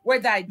 Where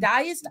thou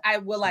diest, I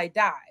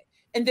die,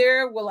 and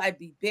there will I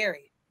be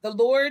buried. The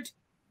Lord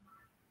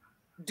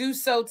do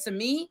so to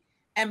me,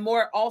 and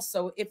more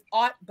also, if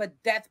aught but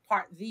death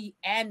part thee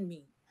and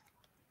me.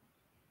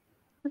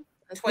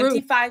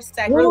 25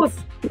 seconds.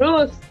 Ruth.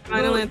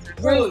 Final answer.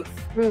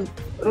 Ruth.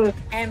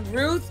 And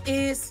Ruth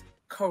is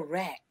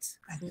correct.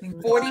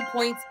 40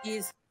 points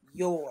is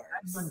yours.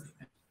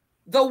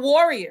 The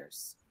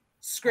Warriors.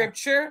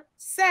 Scripture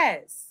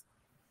says,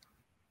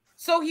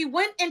 so he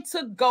went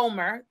into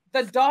Gomer,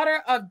 the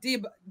daughter of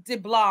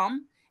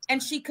Diblam,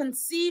 and she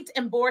conceived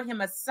and bore him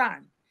a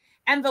son.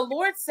 And the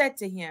Lord said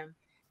to him,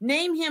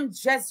 name him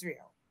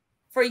Jezreel,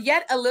 for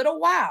yet a little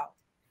while,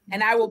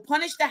 and I will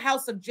punish the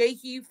house of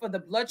Jehu for the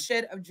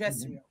bloodshed of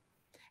Jezreel,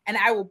 and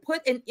I will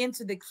put an end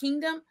to the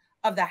kingdom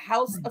of the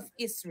house of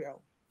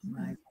Israel.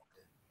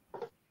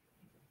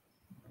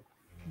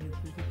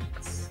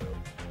 Is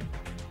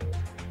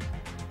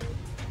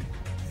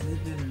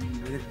it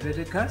in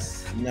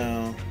Leviticus?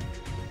 No.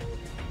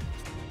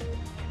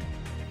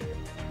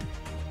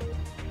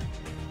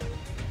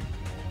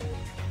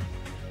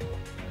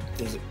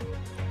 Is it?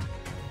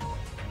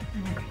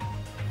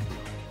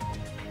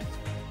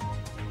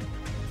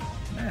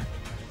 Yeah.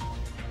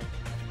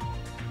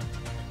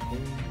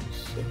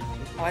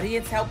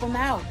 Audience, help him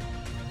out.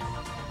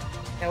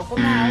 Help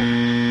him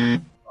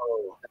out.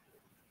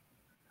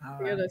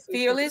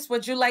 Fearless,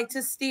 would you like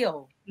to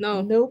steal?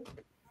 No. Nope.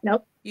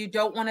 You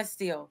don't want to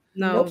steal.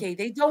 No. Okay,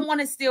 they don't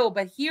want to steal,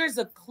 but here's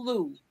a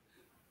clue.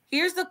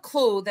 Here's the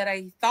clue that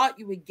I thought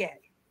you would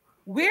get.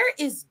 Where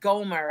is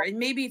Gomer? And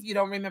maybe if you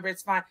don't remember,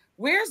 it's fine.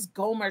 Where's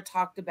Gomer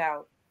talked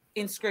about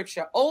in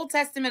scripture? Old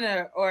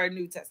Testament or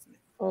New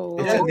Testament? Oh,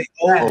 It's in the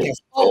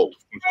Old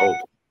Testament.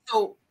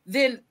 So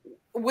then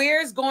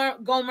where's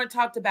Gomer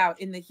talked about?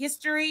 In the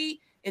history,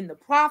 in the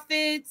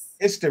prophets?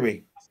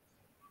 History.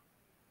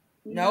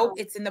 No,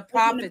 it's in the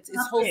prophets.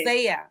 It's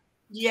Hosea.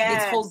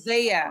 Yes. It's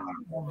Hosea.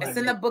 It's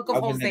in the book of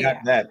Hosea.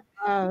 Got that.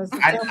 Oh,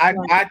 I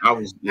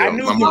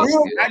knew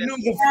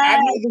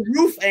the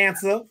roof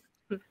answer.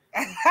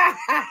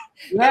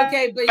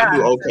 Okay, but I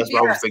knew Old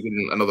Testament. I was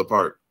thinking another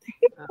part.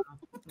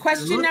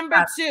 Question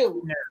number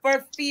 2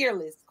 for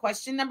Fearless.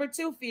 Question number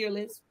 2,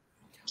 Fearless.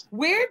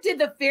 Where did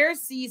the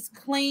Pharisees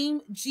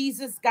claim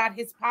Jesus got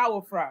his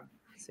power from?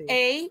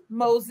 A,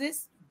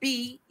 Moses,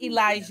 B,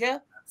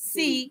 Elijah,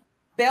 C,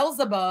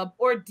 Beelzebub,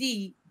 or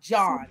D,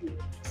 John?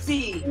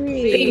 C.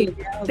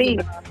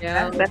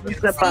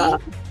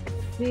 Beelzebub.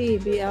 C,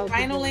 Beelzebub.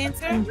 Final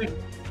answer?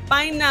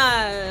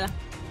 Final.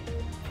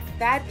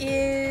 That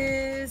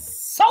is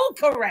so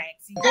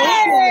correct.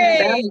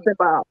 Yay!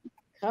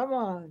 Come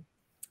on.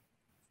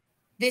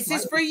 This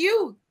is for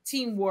you,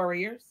 Team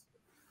Warriors.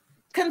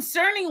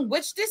 Concerning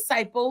which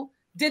disciple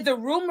did the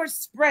rumor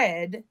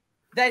spread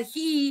that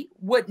he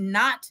would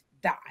not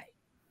die?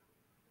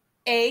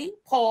 A,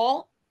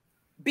 Paul,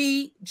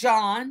 B,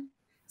 John,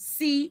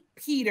 C,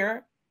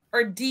 Peter,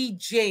 or D,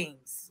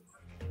 James?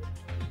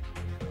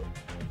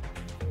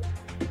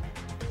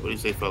 What do you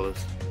say,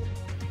 fellas?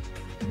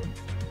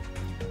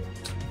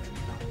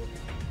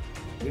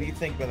 What do you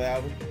think, Brother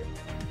Alvin?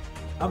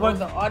 How Well,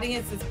 about the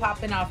audience is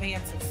popping off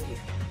answers here.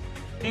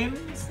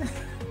 James?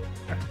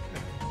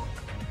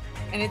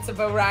 And it's a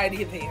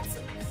variety of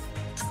answers.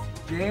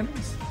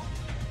 James?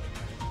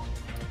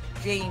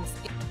 James.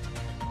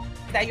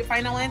 Is that your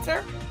final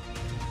answer?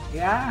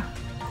 Yeah.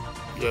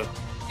 Yeah.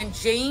 And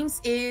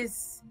James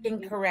is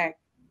incorrect.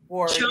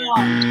 Warrior.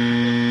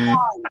 John.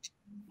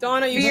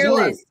 Dawn, are you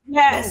Fearless. sure?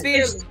 Yes,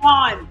 Fearless. it's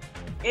John.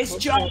 It's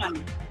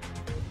John.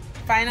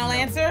 Final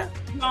answer?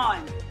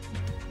 John.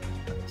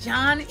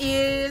 John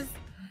is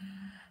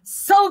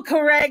so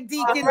correct,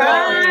 Deacon.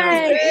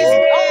 Right.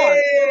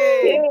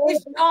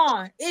 It's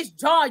John. It's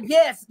John.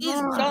 Yes,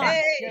 it's John.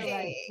 Hey. You're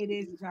right. It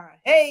is John.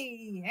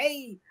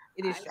 Hey.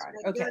 It is John.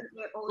 Okay.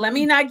 Let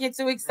me not get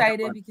too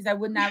excited because I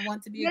would not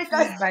want to be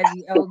accused by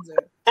the elder.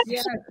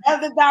 Yes.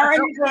 Elder Darren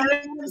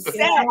is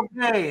upset.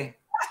 Okay.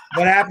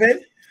 What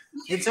happened?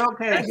 It's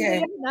okay.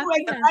 Okay.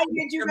 I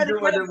get you ready Do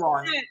for what they the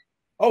want.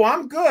 Oh,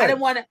 I'm good. I didn't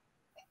want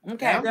to.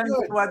 Okay. I'm Then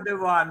good. do what they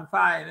want.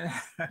 Fine.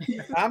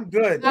 I'm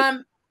good.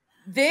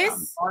 This I'm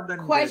more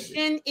than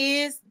question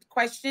is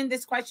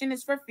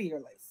for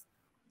Fearless.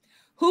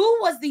 Who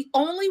was the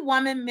only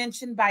woman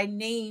mentioned by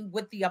name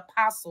with the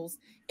apostles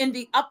in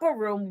the upper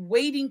room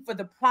waiting for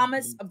the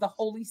promise of the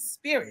Holy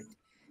Spirit?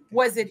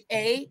 Was it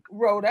A,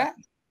 Rhoda?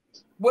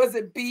 Was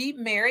it B,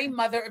 Mary,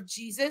 mother of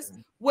Jesus?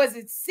 Was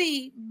it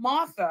C,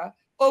 Martha?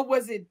 Or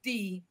was it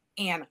D,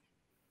 Anna?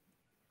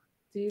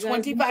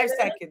 25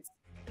 seconds.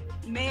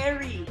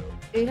 Mary.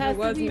 It has It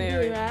was to be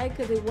Mary. B, right?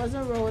 Because it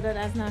wasn't Rhoda.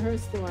 That's not her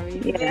story.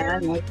 Yeah.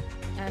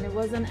 And it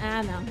wasn't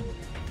Anna.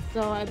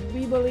 So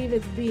we believe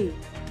it's B.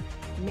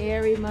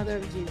 Mary, mother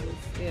of Jesus.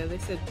 Yeah, they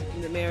said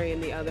the Mary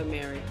and the other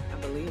Mary,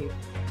 I believe.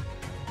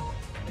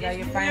 Is that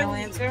your final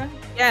answer?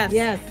 Yes.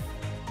 Yes.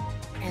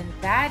 And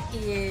that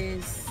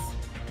is,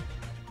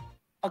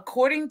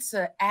 according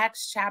to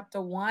Acts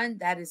chapter 1,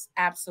 that is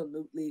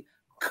absolutely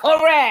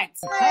correct.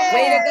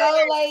 Way to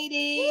go,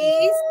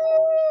 ladies.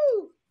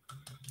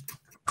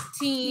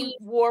 Team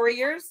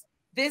Warriors,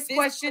 this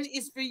question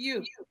is for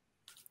you.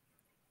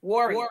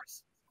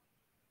 Warriors.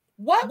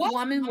 What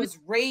woman was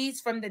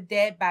raised from the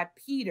dead by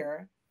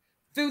Peter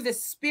through the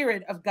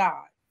Spirit of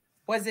God?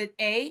 Was it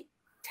A,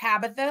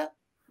 Tabitha?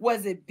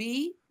 Was it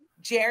B,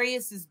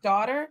 Jairus'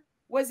 daughter?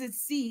 Was it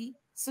C,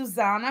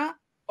 Susanna?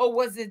 Or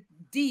was it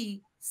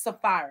D,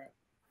 Sapphira?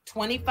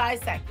 25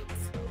 seconds.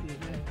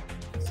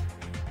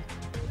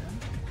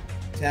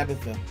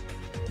 Tabitha.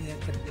 Yeah,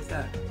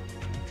 Tabitha.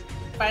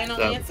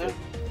 Final answer?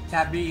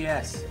 Tabby,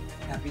 yes.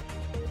 Tabby.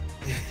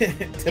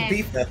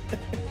 Tabitha.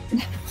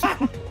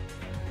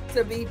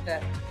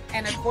 Tabitha.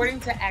 And according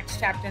to Acts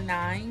chapter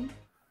 9,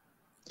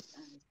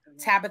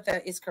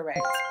 Tabitha is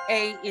correct.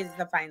 A is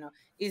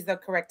the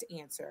correct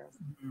answer.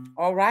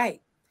 All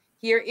right.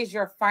 Here is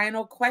your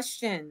final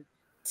question,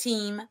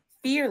 Team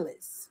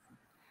Fearless.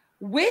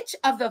 Which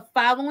of the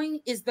following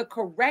is the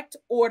correct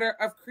order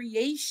of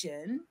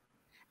creation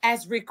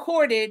as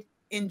recorded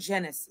in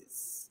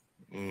Genesis?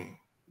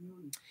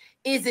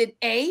 Is it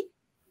A,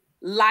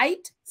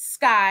 light,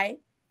 sky,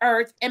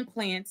 earth, and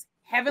plants,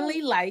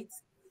 heavenly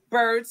lights,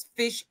 birds,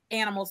 fish,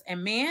 animals,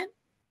 and man?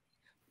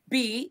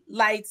 B,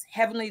 lights,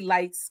 heavenly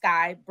lights,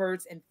 sky,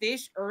 birds, and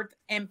fish, earth,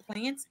 and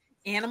plants,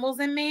 animals,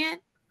 and man?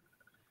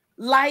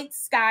 Light,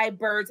 sky,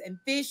 birds, and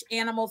fish,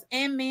 animals,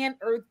 and man,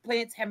 earth,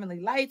 plants,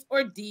 heavenly lights,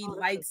 or D,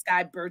 light,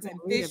 sky, birds, and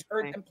fish,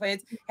 earth, and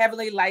plants,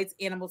 heavenly lights,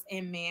 animals,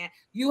 and man?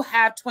 You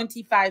have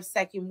 25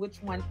 seconds. Which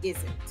one is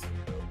it?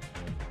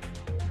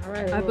 All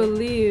right. I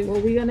believe.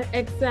 Well, we're going to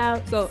X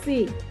out So-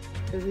 C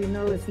because we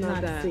know it's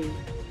not that. C.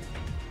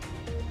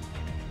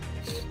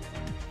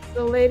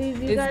 So, ladies,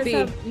 you It's guys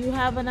B.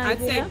 have an I'd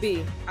idea? say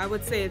B. I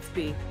would say it's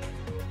B.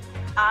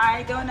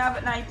 I don't have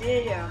an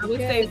idea. I would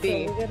say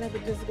B. So we're gonna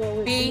just go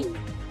with B. B.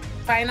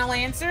 Final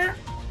answer?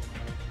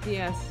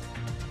 Yes.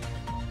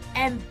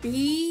 And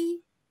B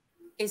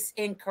is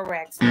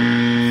incorrect.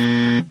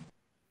 The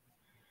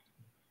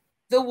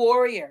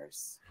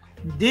Warriors.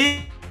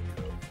 D.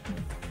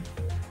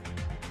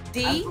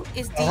 D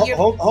is D.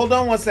 Hold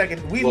on one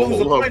second. We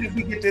lose a point if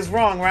we get this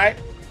wrong, right?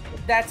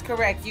 That's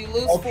correct. You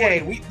lose.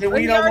 Okay, 40.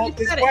 we don't want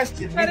this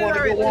question. We want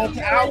to go on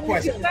to our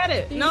question.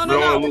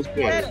 No. Lose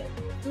points.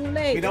 Too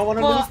late. We don't want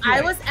to Well, lose points. I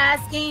was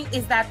asking,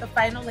 is that the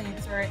final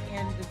answer?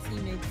 And the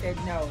teammate said,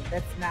 no,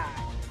 that's not.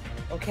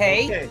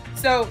 Okay?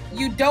 So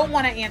you don't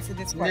want to answer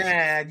this question.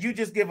 Nah, you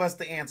just give us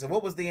the answer.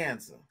 What was the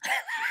answer?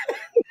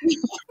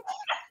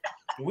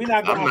 We're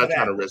not going I'm not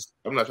trying to risk.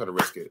 I'm not trying to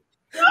risk it.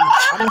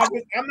 I'm not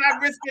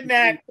risking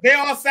that. They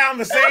all sound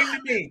the same to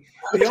me.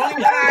 The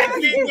only one I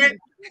agreed with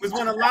was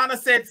when Alana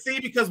said C,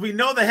 because we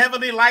know the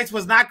heavenly lights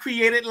was not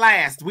created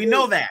last. We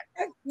know that.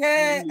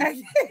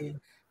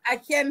 I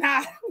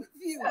cannot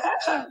refuse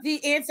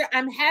the answer.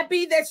 I'm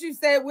happy that you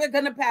said we're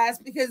gonna pass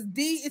because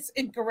D is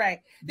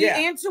incorrect. The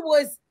answer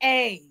was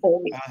A.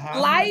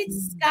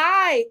 Lights,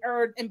 sky,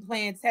 earth, and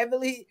plants.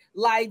 Heavily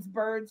lights,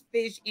 birds,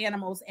 fish,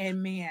 animals,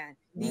 and man.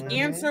 The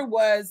answer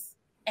was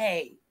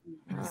A.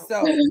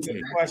 So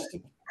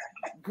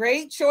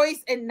great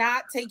choice in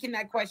not taking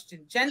that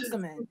question.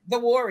 Gentlemen, the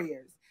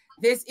Warriors,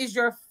 this is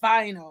your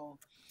final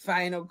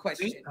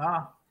question.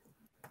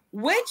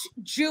 Which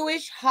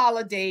Jewish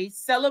holiday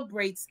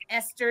celebrates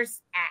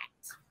Esther's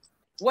act?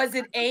 Was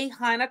it A,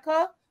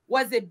 Hanukkah?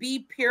 Was it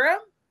B, Purim?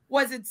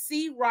 Was it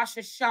C, Rosh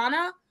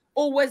Hashanah?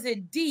 Or was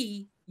it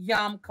D,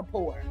 Yom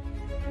Kippur?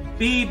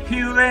 B,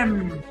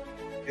 Purim.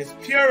 It's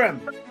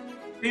Purim.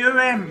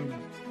 Purim.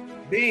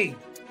 B.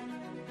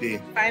 D.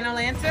 Final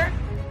answer?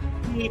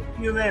 B,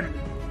 Purim.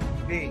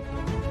 B.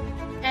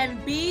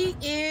 And B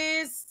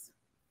is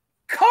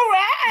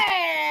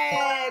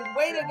correct.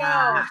 Way to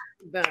go.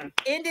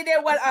 Ended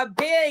it with a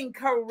bang,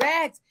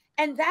 correct.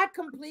 And that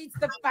completes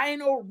the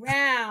final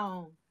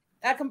round.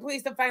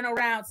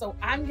 So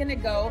I'm going to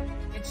go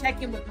and check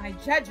in with my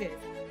judges.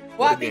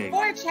 Well,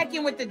 before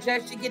checking with the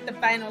judge to get the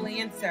final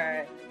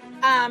answer,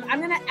 I'm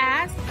going to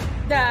ask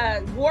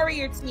the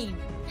Warrior team,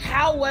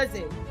 how was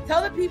it?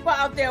 Tell the people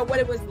out there what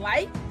it was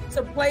like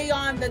to play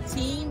on the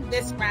team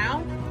this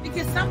round,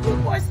 because some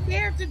people are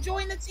scared to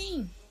join the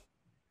team.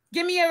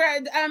 Give me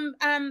a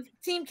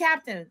team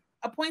captain.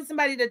 Appoint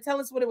somebody to tell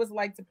us what it was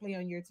like to play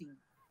on your team.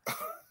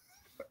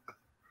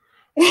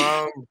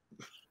 You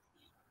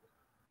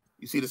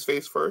see this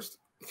face first?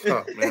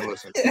 Oh, man,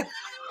 listen.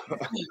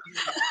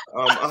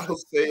 I'll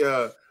say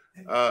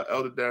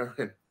Elder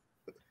Darren.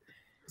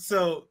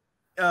 So,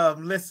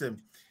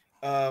 listen,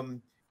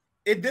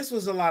 this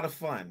was a lot of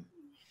fun.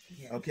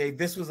 Okay,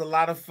 this was a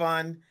lot of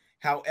fun.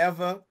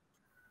 However,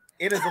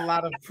 it is a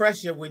lot of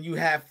pressure when you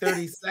have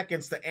 30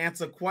 seconds to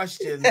answer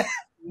questions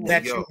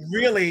that you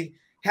really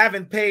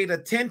haven't paid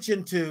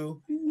attention to,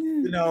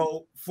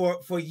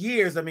 for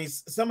years. I mean,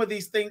 some of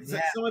these things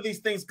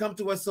come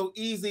to us so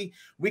easy.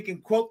 We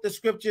can quote the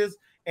scriptures,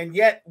 and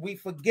yet we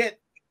forget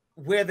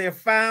where they're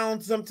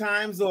found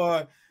sometimes,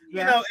 or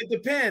it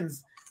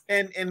depends.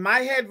 And my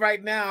head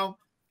right now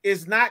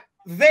is not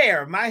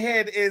there. My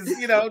head is,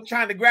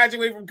 trying to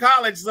graduate from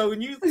college. So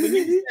when you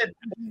said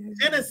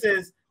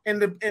Genesis,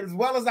 and as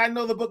well as I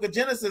know the book of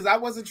Genesis, I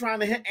wasn't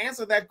trying to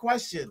answer that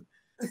question.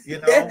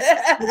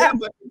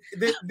 But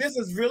this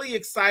is really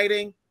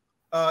exciting.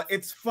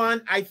 It's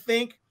fun. I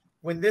think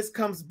when this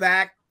comes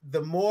back,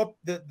 the more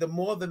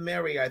the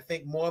merrier. I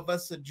think more of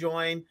us should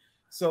join.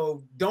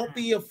 So don't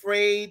be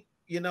afraid.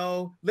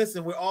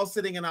 Listen, we're all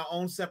sitting in our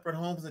own separate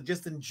homes and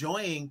just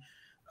enjoying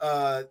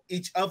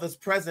each other's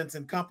presence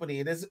and company.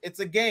 And it's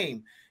a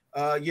game.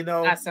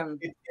 Awesome.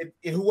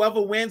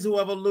 Whoever wins,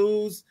 whoever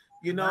loses.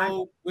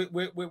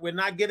 We're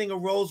not getting a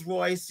Rolls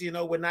Royce.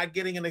 We're not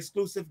getting an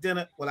exclusive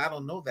dinner. Well, I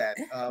don't know that.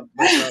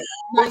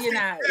 No, you're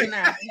not.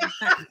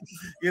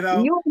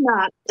 You're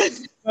not.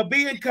 But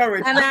be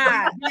encouraged.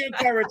 Be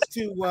encouraged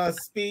to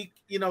speak.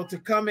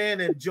 To come in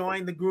and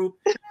join the group,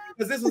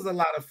 because this was a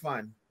lot of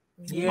fun.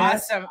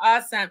 Yes.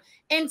 Awesome.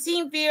 And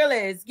Team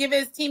Fearless, give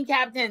us team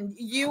captain,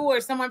 you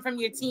or someone from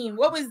your team.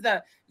 What was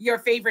your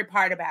favorite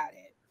part about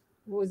it?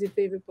 What was your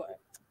favorite part?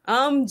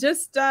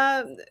 Just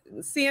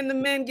seeing the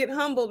men get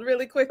humbled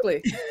really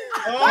quickly.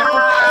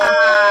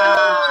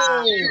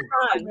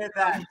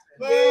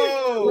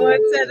 Lord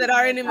said that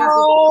our enemies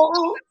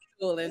will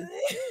schooling.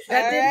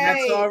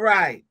 That's all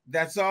right.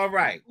 That's all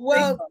right.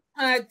 Well,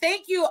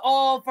 thank you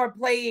all for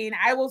playing.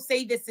 I will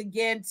say this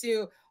again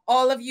to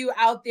all of you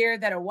out there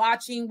that are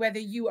watching, whether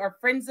you are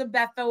friends of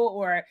Bethel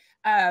or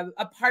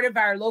a part of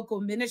our local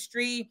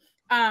ministry.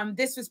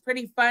 This was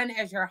pretty fun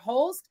as your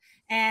host.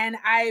 And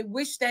I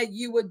wish that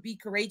you would be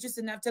courageous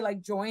enough to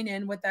join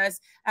in with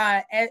us.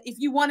 If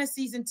you want a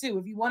season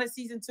 2,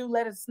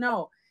 let us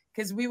know,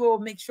 because we will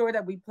make sure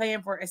that we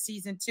plan for a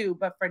season 2.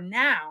 But for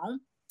now,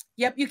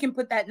 you can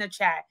put that in the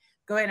chat.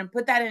 Go ahead and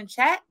put that in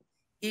chat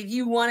if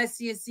you want to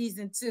see a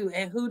season 2,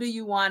 and who do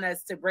you want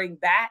us to bring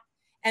back,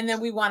 And then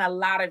we want a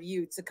lot of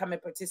you to come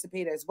and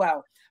participate as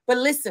well. But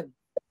listen,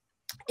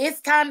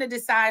 it's time to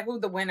decide who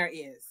the winner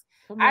is.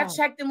 I've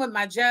checked in with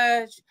my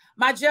judge.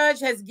 My judge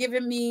has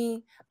given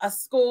me a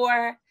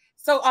score.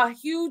 So a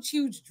huge,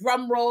 huge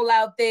drum roll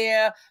out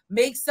there.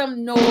 Make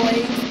some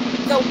noise.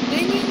 The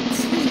winning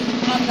team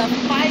of the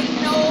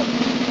final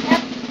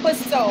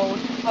episode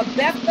of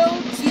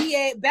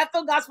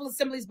Bethel Gospel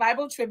Assembly's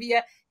Bible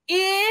Trivia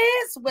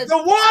is with the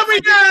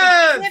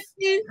Warriors!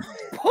 50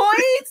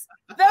 points,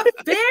 the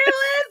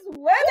fearless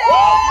women.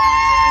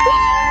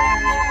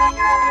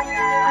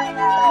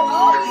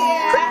 Oh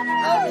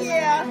yeah, oh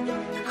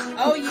yeah,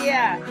 oh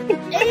yeah.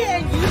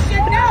 And you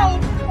should know,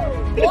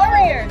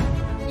 Warriors,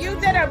 you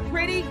did a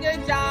pretty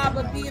good job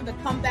of being the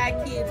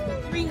comeback kids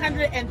with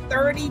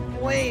 330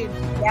 points.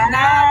 Yeah.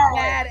 Not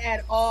bad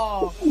at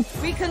all.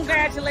 We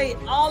congratulate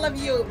all of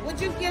you. Would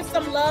you give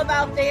some love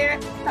out there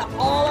to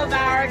all of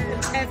our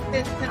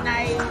contestants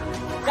tonight?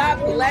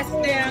 God bless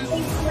them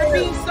for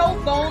being so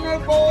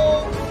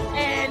vulnerable.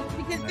 And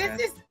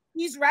because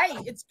he's right.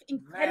 It's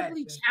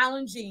incredibly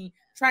challenging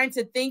trying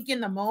to think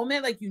in the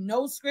moment, like, you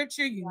know,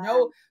 scripture, you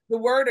know the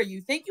word, or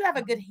you think you have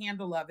a good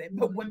handle of it.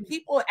 But when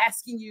people are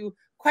asking you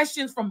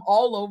questions from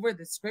all over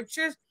the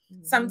scriptures,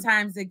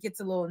 sometimes it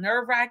gets a little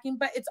nerve-wracking,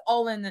 but it's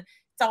all in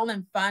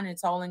fun,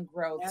 it's all in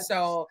growth.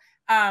 So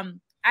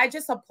I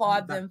just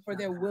applaud them for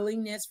their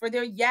willingness, for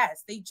their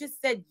yes. They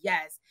just said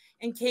yes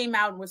and came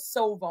out and was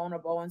so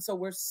vulnerable. And so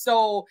we're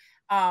so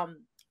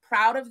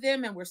proud of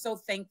them, and we're so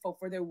thankful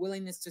for their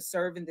willingness to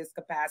serve in this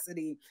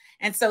capacity.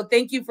 And so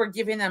thank you for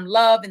giving them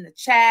love in the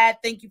chat.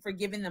 Thank you for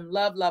giving them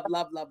love, love,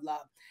 love, love,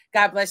 love.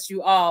 God bless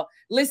you all.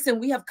 Listen,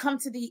 we have come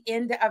to the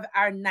end of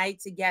our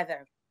night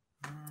together.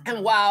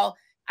 And while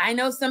I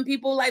know some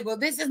people like, well,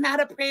 this is not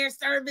a prayer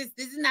service,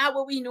 this is not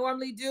what we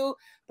normally do,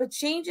 but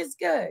change is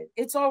good.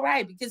 It's all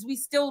right, because we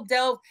still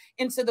delve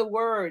into the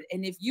word.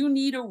 And if you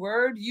need a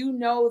word, you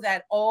know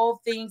that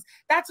all things,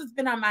 that's what's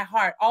been on my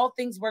heart. All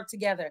things work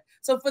together.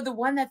 So for the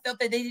one that felt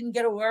that they didn't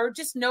get a word,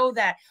 just know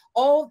that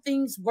all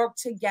things work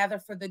together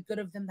for the good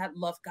of them that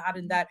love God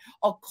and that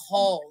are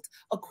called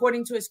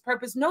according to his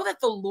purpose. Know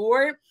that the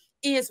Lord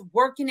is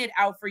working it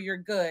out for your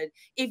good.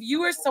 If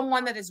you are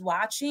someone that is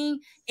watching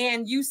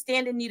and you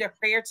stand in need of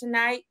prayer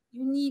tonight,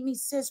 you need me,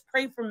 sis,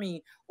 pray for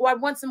me. Or I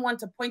want someone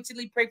to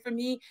pointedly pray for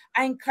me.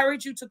 I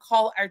encourage you to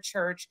call our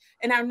church.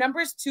 And our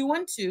number is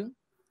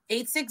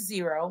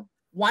 212-860-1510.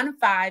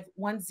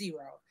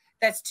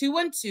 That's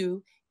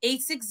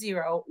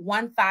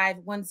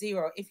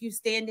 212-860-1510 if you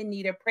stand in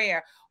need of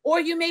prayer. Or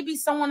you may be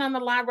someone on the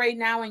line right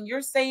now and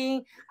you're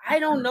saying, I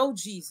don't know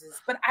Jesus,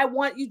 but I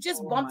want, you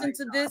just bumped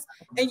into this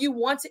and you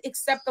want to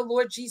accept the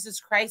Lord Jesus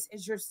Christ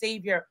as your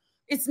Savior.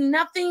 It's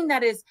nothing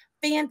that is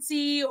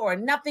fancy or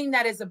nothing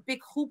that is a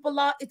big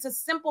hoopla. It's a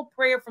simple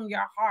prayer from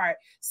your heart.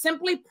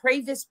 Simply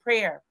pray this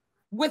prayer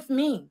with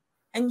me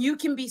and you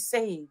can be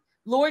saved.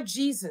 Lord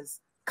Jesus,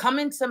 come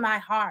into my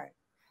heart.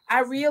 I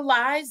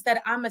realize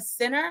that I'm a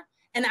sinner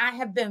and I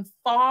have been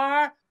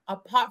far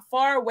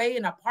away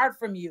and apart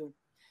from you.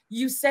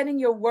 You said in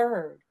your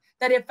word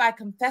that if I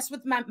confess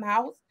with my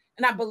mouth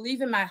and I believe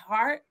in my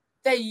heart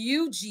that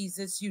you,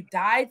 Jesus, you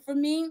died for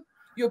me,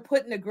 you're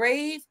put in the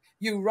grave,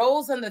 you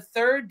rose on the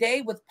third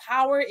day with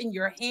power in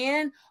your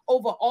hand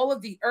over all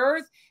of the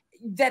earth,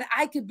 that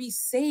I could be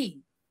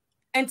saved.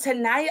 And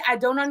tonight, I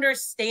don't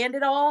understand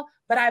it all,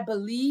 but I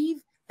believe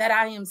that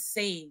I am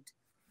saved.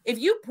 If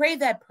you pray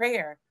that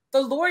prayer,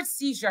 the Lord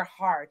sees your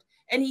heart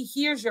and he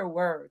hears your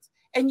words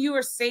and you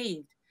are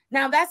saved.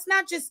 Now, that's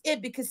not just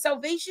it, because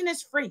salvation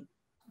is free.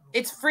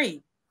 It's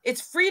free. It's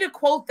free to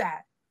quote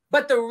that.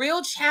 But the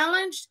real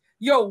challenge,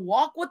 your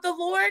walk with the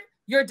Lord,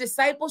 your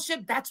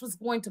discipleship, that's what's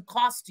going to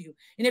cost you.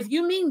 And if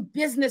you mean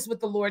business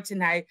with the Lord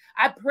tonight,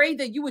 I pray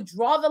that you would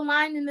draw the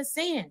line in the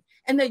sand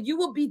and that you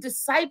will be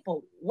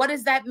discipled. What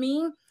does that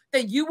mean?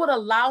 That you would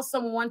allow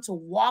someone to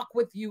walk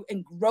with you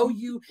and grow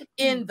you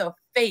in the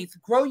faith,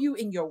 grow you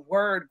in your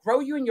word, grow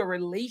you in your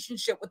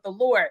relationship with the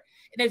Lord.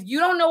 And if you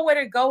don't know where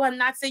to go, I'm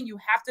not saying you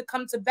have to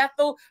come to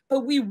Bethel, but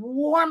we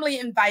warmly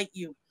invite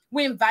you.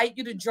 We invite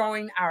you to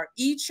join our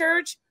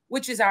e-church,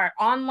 which is our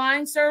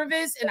online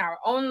service and our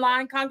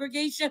online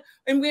congregation.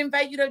 And we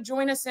invite you to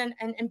join us in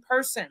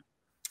person.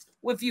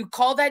 If you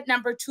call that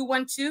number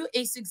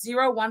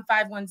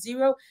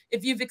 212-860-1510,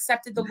 if you've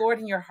accepted the Lord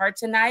in your heart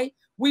tonight,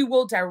 we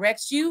will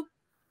direct you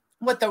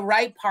with the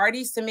right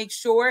parties to make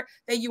sure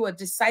that you are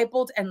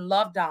discipled and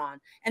loved on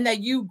and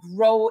that you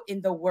grow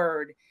in the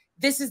word.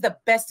 This is the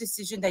best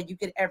decision that you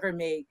could ever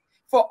make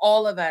for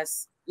all of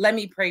us. Let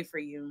me pray for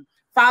you.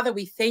 Father,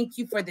 we thank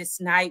you for this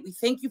night. We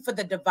thank you for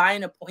the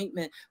divine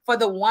appointment, for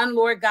the one,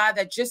 Lord God,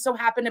 that just so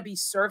happened to be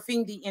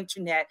surfing the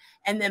internet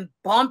and then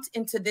bumped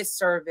into this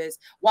service.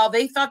 While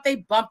they thought they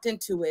bumped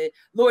into it,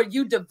 Lord,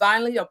 you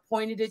divinely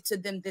appointed it to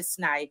them this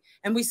night.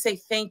 And we say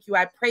thank you.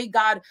 I pray,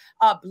 God,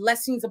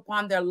 blessings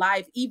upon their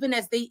life, even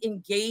as they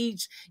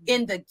engage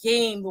in the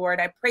game, Lord.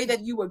 I pray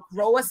that you would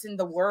grow us in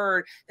the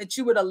word, that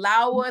you would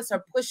allow us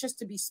or push us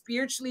to be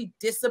spiritually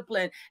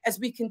disciplined as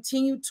we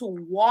continue to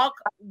walk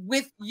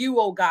with you,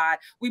 oh God.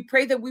 We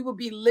pray that we will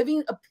be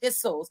living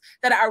epistles,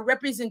 that our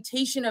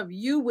representation of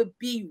you would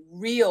be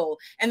real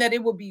and that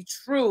it will be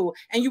true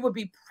and you would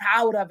be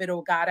proud of it,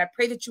 oh God. I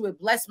pray that you would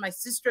bless my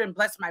sister and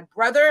bless my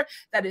brother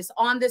that is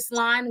on this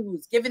line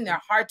who's given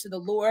their heart to the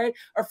Lord,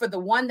 or for the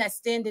one that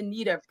stand in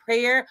need of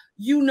prayer.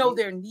 You know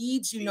their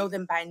needs, you know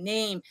them by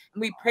name.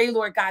 And we pray,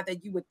 Lord God,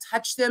 that you would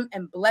touch them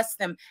and bless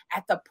them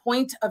at the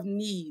point of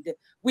need.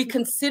 We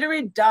consider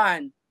it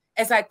done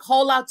as I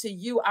call out to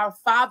you, our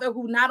Father,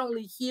 who not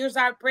only hears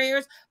our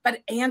prayers,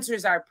 but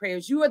answers our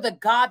prayers. You are the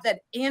God that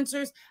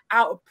answers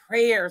our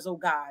prayers, oh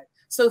God.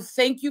 So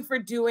thank you for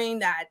doing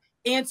that,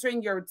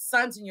 answering your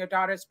sons and your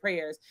daughters'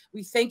 prayers.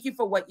 We thank you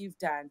for what you've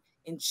done.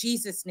 In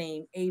Jesus'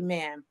 name,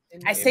 amen.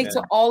 I say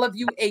to all of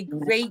you, a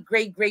great,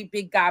 great, great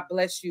big God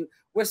bless you.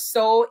 We're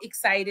so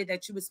excited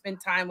that you would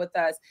spend time with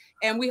us.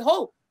 And we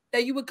hope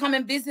that you would come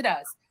and visit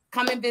us.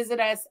 Come and visit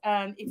us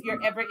if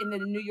you're ever in the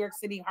New York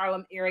City,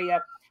 Harlem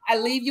area. I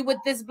leave you with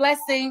this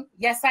blessing.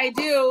 Yes, I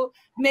do.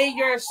 May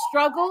your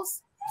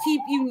struggles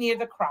keep you near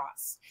the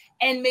cross.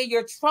 And may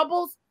your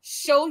troubles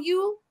show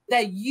you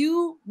that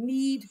you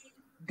need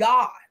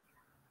God.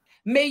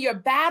 May your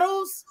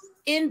battles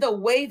end the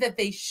way that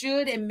they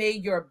should. And may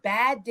your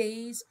bad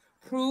days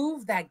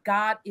prove that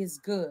God is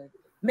good.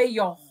 May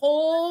your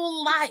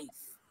whole life,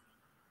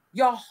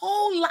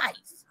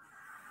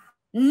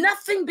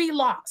 nothing be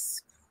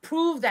lost.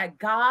 Prove that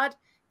God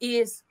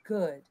is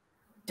good.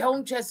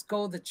 Don't just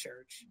go to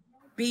church.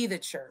 Be the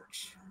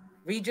church.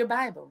 Read your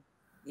Bible.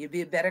 You'll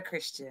be a better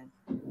Christian.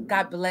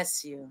 God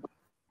bless you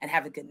and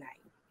have a good night.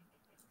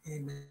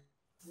 Amen.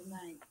 Good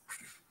night.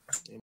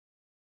 Amen.